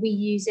used, how we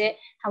use it,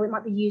 how it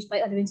might be used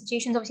by other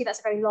institutions. Obviously, that's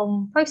a very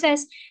long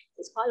process.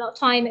 It's quite a lot of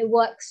time. It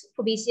works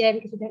for BCA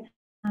because we don't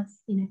have,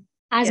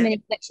 as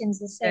many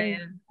collections as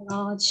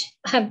large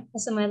as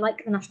somewhere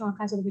like the National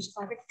Archives or the British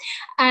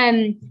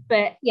Library.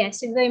 But yeah,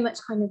 so very much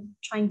kind of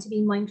trying to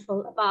be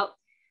mindful about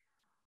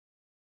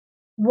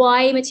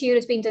why material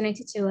is being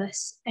donated to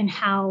us and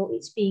how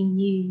it's being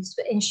used,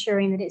 but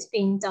ensuring that it's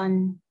being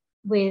done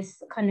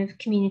with kind of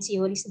community,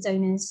 or at least the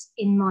donors,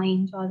 in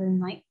mind, rather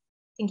than like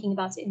thinking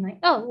about it in like,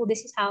 oh, well,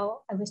 this is how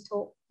I was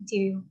taught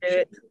material.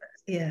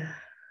 Yeah,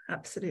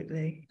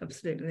 absolutely.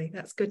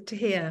 That's good to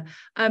hear.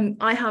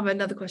 I have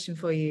another question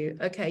for you.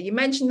 Okay, you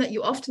mentioned that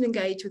you often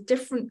engage with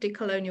different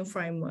decolonial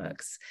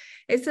frameworks.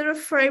 Is there a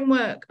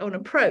framework or an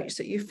approach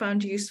that you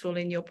found useful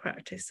in your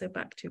practice? So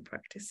back to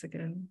practice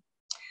again.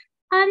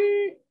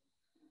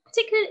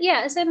 Particularly,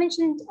 as I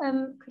mentioned,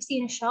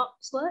 Christina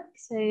Sharp's work.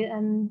 So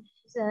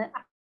she's an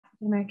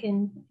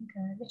American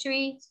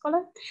literary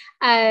scholar,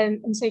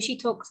 and so she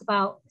talks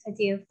about this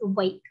idea of the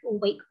wake or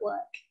wake work.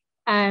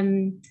 I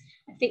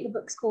think the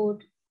book's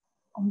called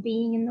On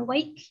Being in the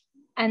Wake,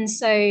 and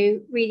so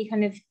really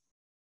kind of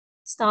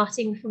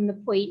starting from the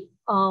point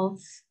of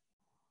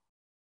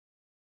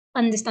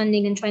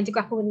understanding and trying to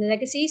grapple with the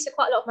legacy. So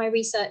quite a lot of my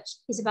research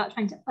is about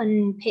trying to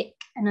unpick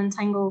and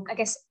untangle, I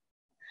guess,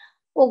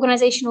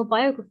 organizational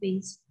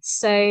biographies.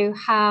 So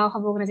how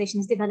have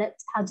organizations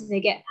developed? How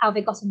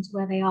they gotten to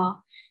where they are?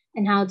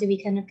 And how do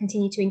we kind of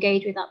continue to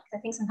engage with that? Because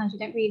I think sometimes we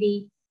don't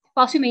really,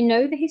 whilst we may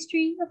know the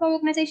history of our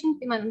organizations,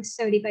 we might not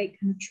necessarily very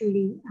kind of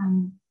truly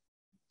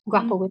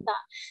grapple with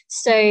that.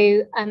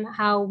 So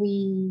how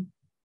we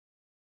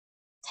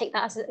take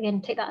that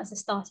as a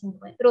starting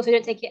point, but also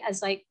don't take it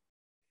as like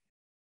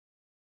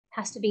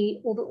has to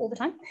be all the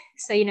time.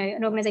 So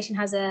an organization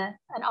has an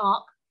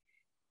arc,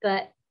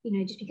 but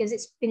just because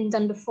it's been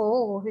done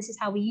before, or this is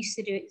how we used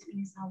to do it,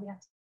 this is how we have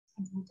to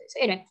continue to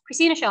do it. So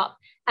Christina Sharp,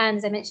 and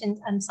as I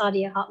mentioned,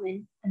 Saadia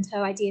Hartman and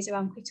her ideas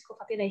around critical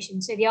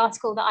population. So the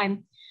article that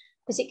I'm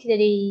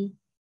particularly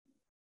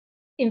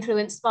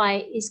influenced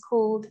by is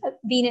called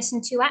Venus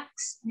in Two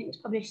Acts, and it was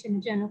published in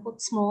a journal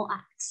called Small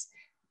Acts,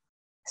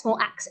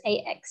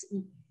 AXE.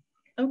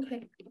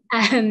 Okay.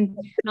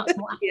 Not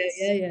Small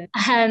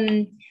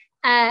Acts.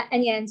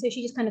 And so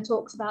she just kind of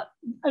talks about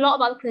a lot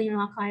about the colonial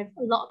archive,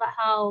 a lot about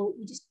how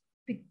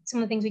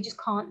some of the things we just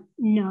can't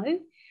know,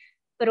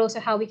 but also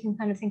how we can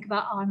kind of think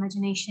about our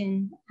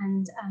imagination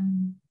and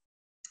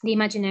the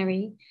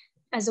imaginary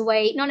as a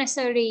way, not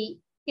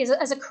necessarily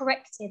as a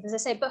corrective, as I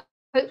say, but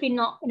hopefully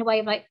not in a way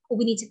of like, oh,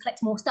 we need to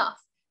collect more stuff,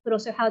 but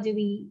also how do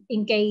we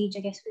engage,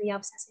 I guess, with the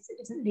absences that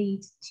doesn't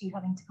lead to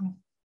having to kind of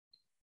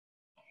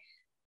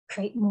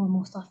create more and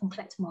more stuff and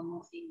collect more and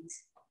more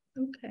things.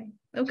 Okay.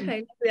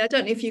 I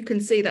don't know if you can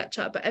see that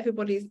chat, but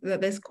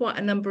there's quite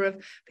a number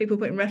of people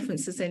putting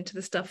references into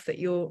the stuff that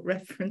you're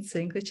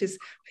referencing, which is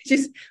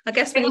I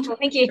guess when you talk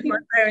to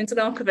librarians and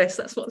archivists,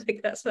 that's what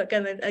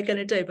they're going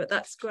to do. But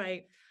that's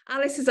great.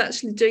 Alice is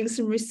actually doing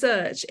some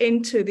research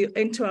into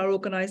our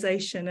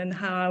organisation and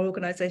how our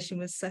organisation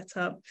was set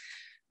up,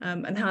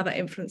 and how that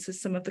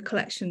influences some of the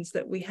collections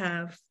that we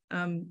have.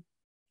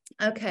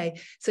 Okay,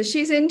 so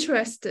she's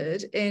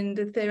interested in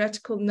the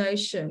theoretical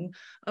notion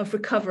of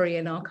recovery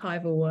in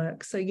archival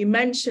work. So you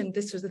mentioned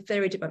this was a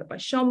theory developed by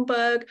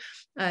Schomburg,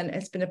 and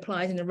it's been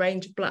applied in a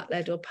range of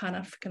Black-led or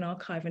Pan-African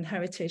archive and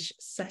heritage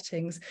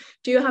settings.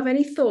 Do you have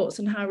any thoughts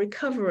on how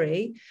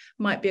recovery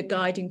might be a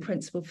guiding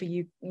principle for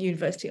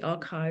university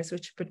archives,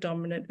 which are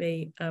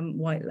predominantly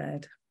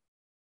white-led?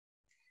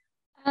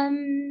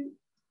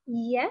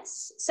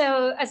 Yes.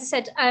 So as I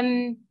said,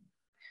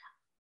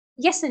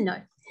 yes and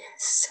no.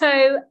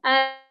 So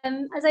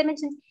as I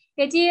mentioned,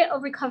 the idea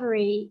of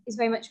recovery is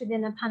very much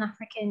within a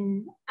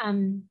Pan-African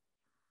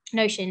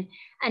notion,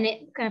 and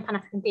it kind of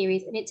Pan-African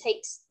theories, and it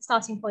takes the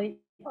starting point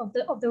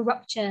of the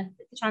rupture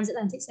that the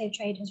transatlantic slave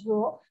trade has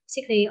wrought,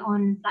 particularly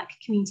on Black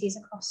communities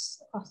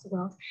across the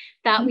world,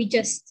 that we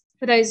just,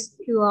 for those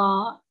who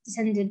are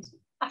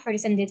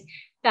Afro-descended,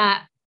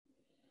 that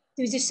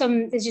there's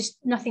just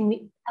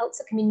nothing else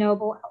that can be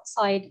knowable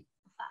outside of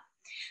that.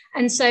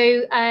 And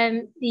so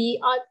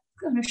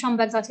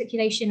Schomburg's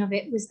articulation of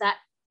it was that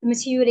the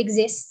material that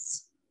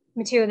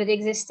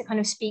exists to kind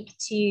of speak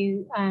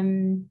to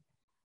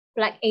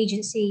Black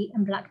agency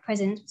and Black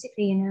presence,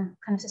 particularly in a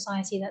kind of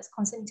society that's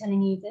constantly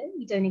telling you that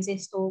you don't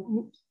exist or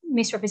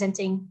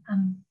misrepresenting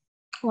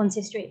one's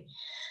history.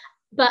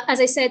 But as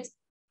I said,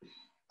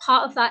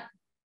 part of that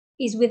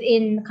is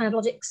within the kind of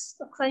logics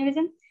of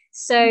colonialism.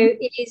 So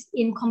it is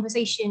in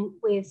conversation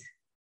with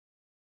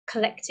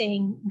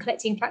collecting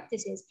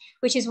practices,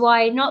 which is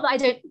why not that I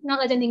don't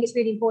think it's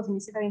really important.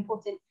 It's a very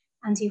important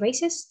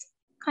anti-racist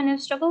kind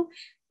of struggle,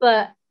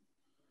 but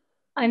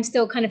I'm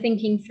still kind of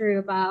thinking through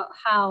about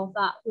how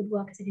that would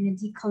work as in a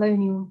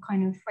decolonial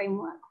kind of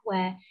framework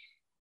where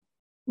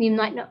we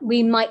might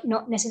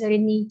not necessarily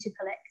need to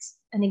collect,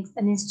 and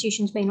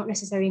institutions may not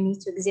necessarily need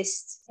to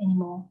exist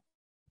anymore.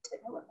 I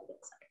don't know what that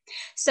looks like.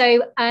 So,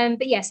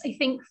 but yes, I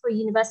think for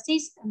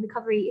universities,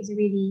 recovery is a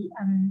really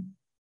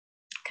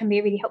can be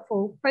a really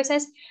helpful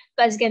process.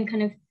 But as again,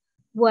 kind of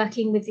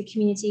working with the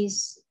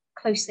communities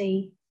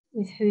closely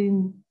with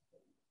whom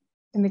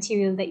the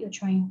material that you're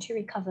trying to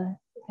recover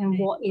and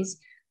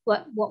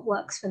what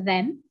works for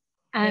them,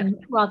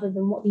 rather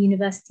than what the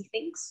university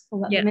thinks. Or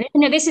what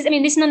none of this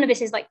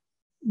is like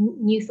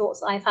new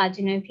thoughts I've had.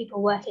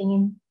 People working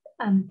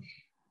in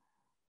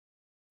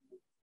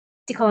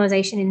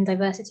decolonisation and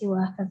diversity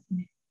work have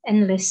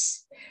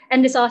endless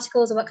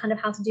articles about kind of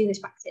how to do this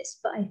practice.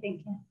 But I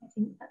think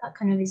that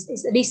kind of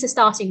is at least a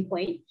starting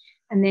point,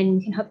 and then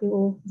we can help you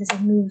all, as I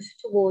said, move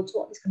towards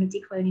what this kind of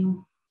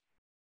decolonial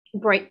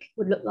break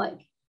would look like.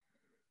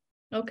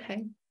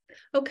 Okay,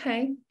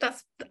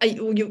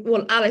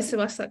 Alice, who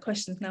asked that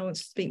question, now wants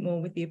to speak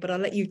more with you, but I'll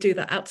let you do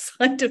that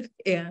outside of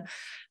here.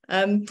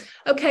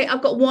 Okay,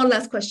 I've got one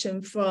last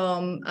question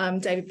from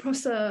David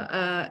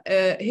Prosser,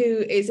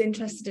 who is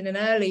interested in an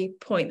early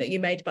point that you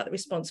made about the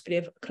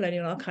responsibility of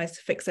colonial archives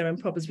to fix their own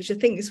problems, which I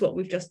think is what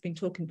we've just been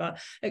talking about.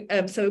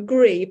 So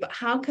agree, but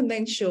how can they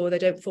ensure they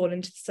don't fall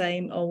into the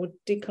same old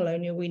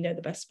decolonial, we know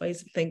the best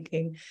ways of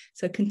thinking?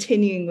 So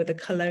continuing with a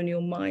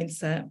colonial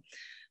mindset.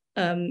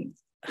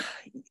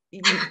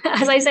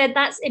 As I said,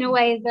 that's in a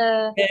way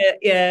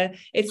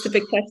it's the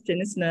big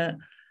question, isn't it?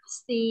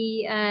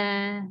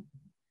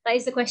 That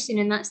is the question,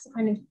 and that's the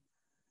kind of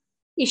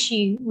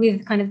issue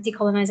with kind of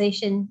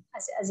decolonisation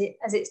as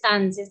it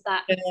stands, is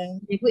that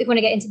if we want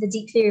to get into the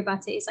deep theory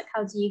about it, it's like,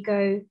 how do you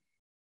go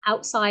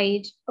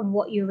outside of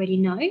what you already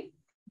know?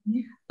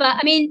 But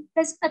I mean,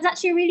 there's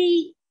actually a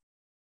really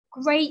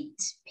great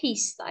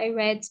piece that I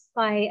read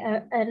by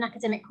an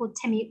academic called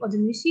Temi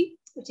Odunusu,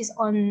 which is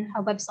on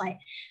her website,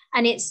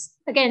 and it's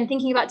again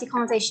thinking about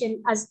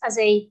decolonisation as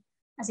a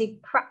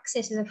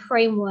praxis, as a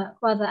framework,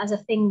 rather as a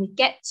thing we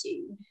get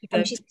to.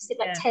 And she's listed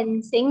like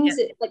 10 things,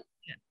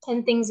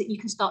 10 things that you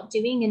can start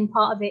doing, and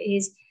part of it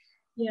is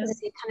as I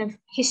say, kind of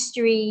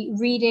history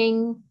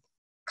reading,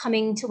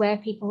 coming to where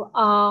people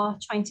are,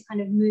 trying to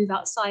kind of move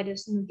outside of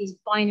some of these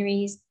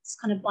binaries, this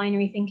kind of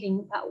binary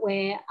thinking that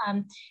we're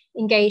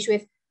engaged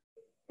with,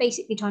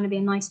 basically trying to be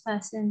a nice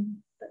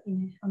person, but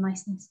how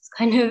niceness is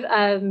kind of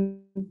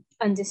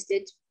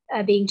understood,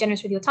 being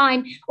generous with your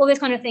time, all those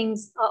kind of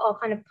things are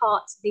kind of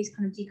parts of these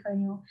kind of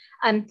decolonial.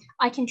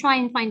 I can try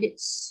and find it,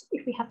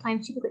 if we have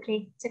time, super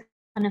quickly to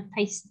kind of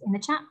paste in the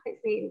chat.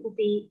 Hopefully it will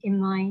be in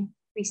my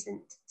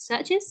recent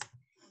searches.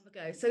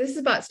 So this is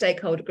about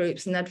stakeholder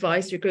groups and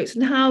advisory groups,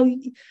 and how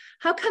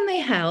can they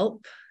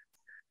help?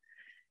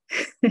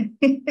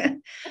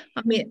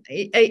 I mean,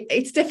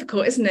 it's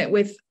difficult, isn't it,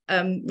 with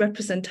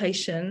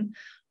representation,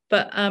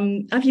 but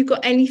have you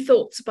got any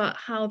thoughts about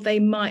how they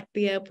might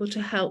be able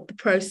to help the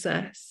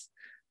process?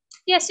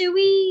 Yeah, so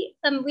we've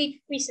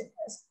recently,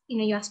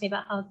 you asked me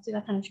about how do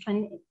I kind of try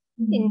and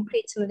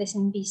include some of this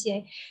in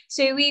BCA.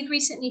 So we've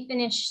recently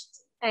finished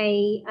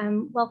a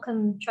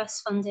Wellcome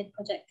Trust funded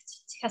project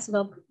to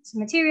catalogue some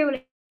material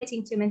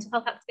relating to mental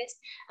health activists,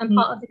 and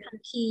part of the kind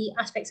of key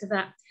aspects of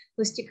that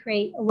was to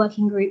create a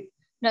working group,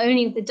 not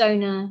only with the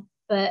donor,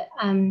 but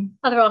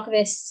other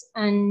archivists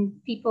and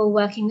people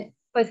working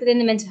both within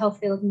the mental health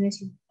field and those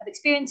who have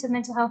experience of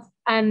mental health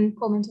and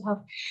core mental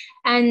health.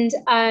 And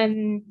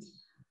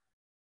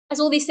as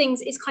all these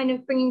things, is kind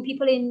of bringing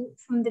people in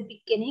from the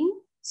beginning.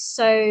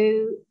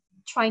 So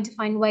trying to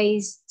find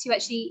ways to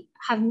actually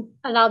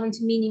allow them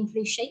to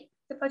meaningfully shape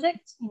the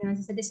project. As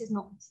I said, this is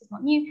not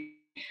new,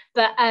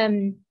 but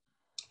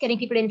getting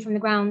people in from the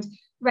ground,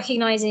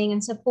 recognizing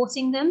and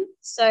supporting them.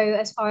 So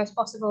as far as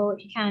possible,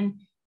 if you can,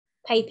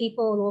 pay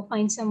people or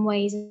find some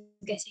ways of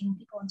getting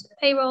people onto the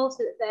payroll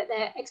so that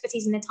their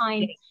expertise and their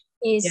time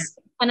is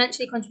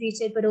financially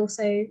contributed, but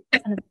also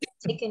kind of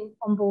taken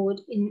on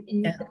board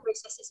in the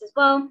processes as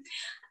well.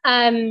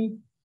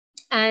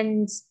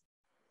 And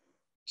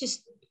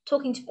just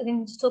talking to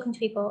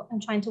people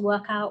and trying to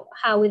work out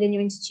how within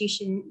your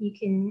institution you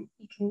can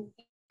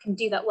can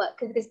do that work.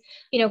 Because,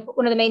 you know,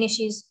 one of the main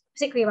issues,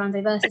 particularly around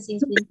diversity,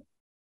 has been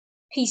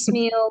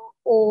piecemeal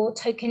or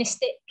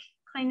tokenistic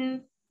kind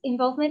of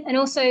involvement, and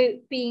also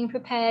being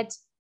prepared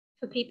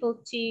for people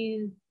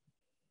to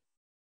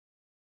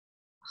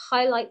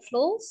highlight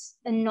flaws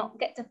and not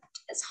get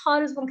as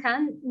hard as one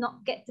can,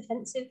 not get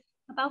defensive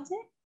about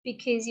it,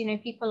 because, you know,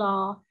 people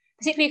are,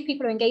 particularly if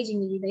people are engaging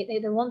with you,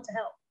 they want to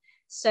help.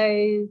 So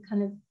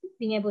kind of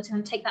being able to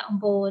kind of take that on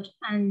board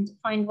and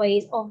find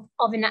ways of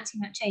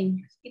enacting that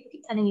change. Because people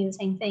keep telling you the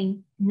same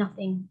thing,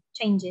 nothing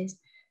changes,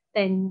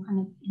 then kind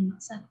of in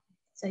that circle.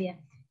 So yeah,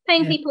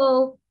 paying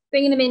people,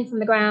 bringing them in from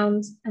the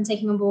ground and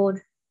taking on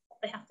board what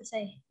they have to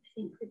say, I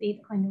think would be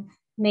the kind of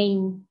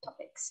main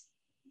topics.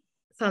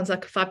 Sounds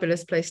like a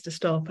fabulous place to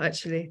stop,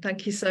 actually.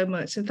 Thank you so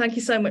much. And thank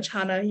you so much,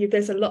 Hannah.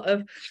 There's a lot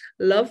of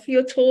love for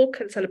your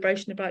talk and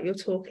celebration about your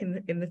talk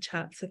in the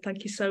chat. So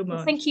thank you so much.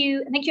 Well, thank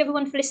you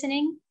everyone for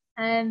listening.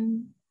 I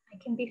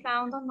can be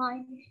found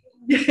online.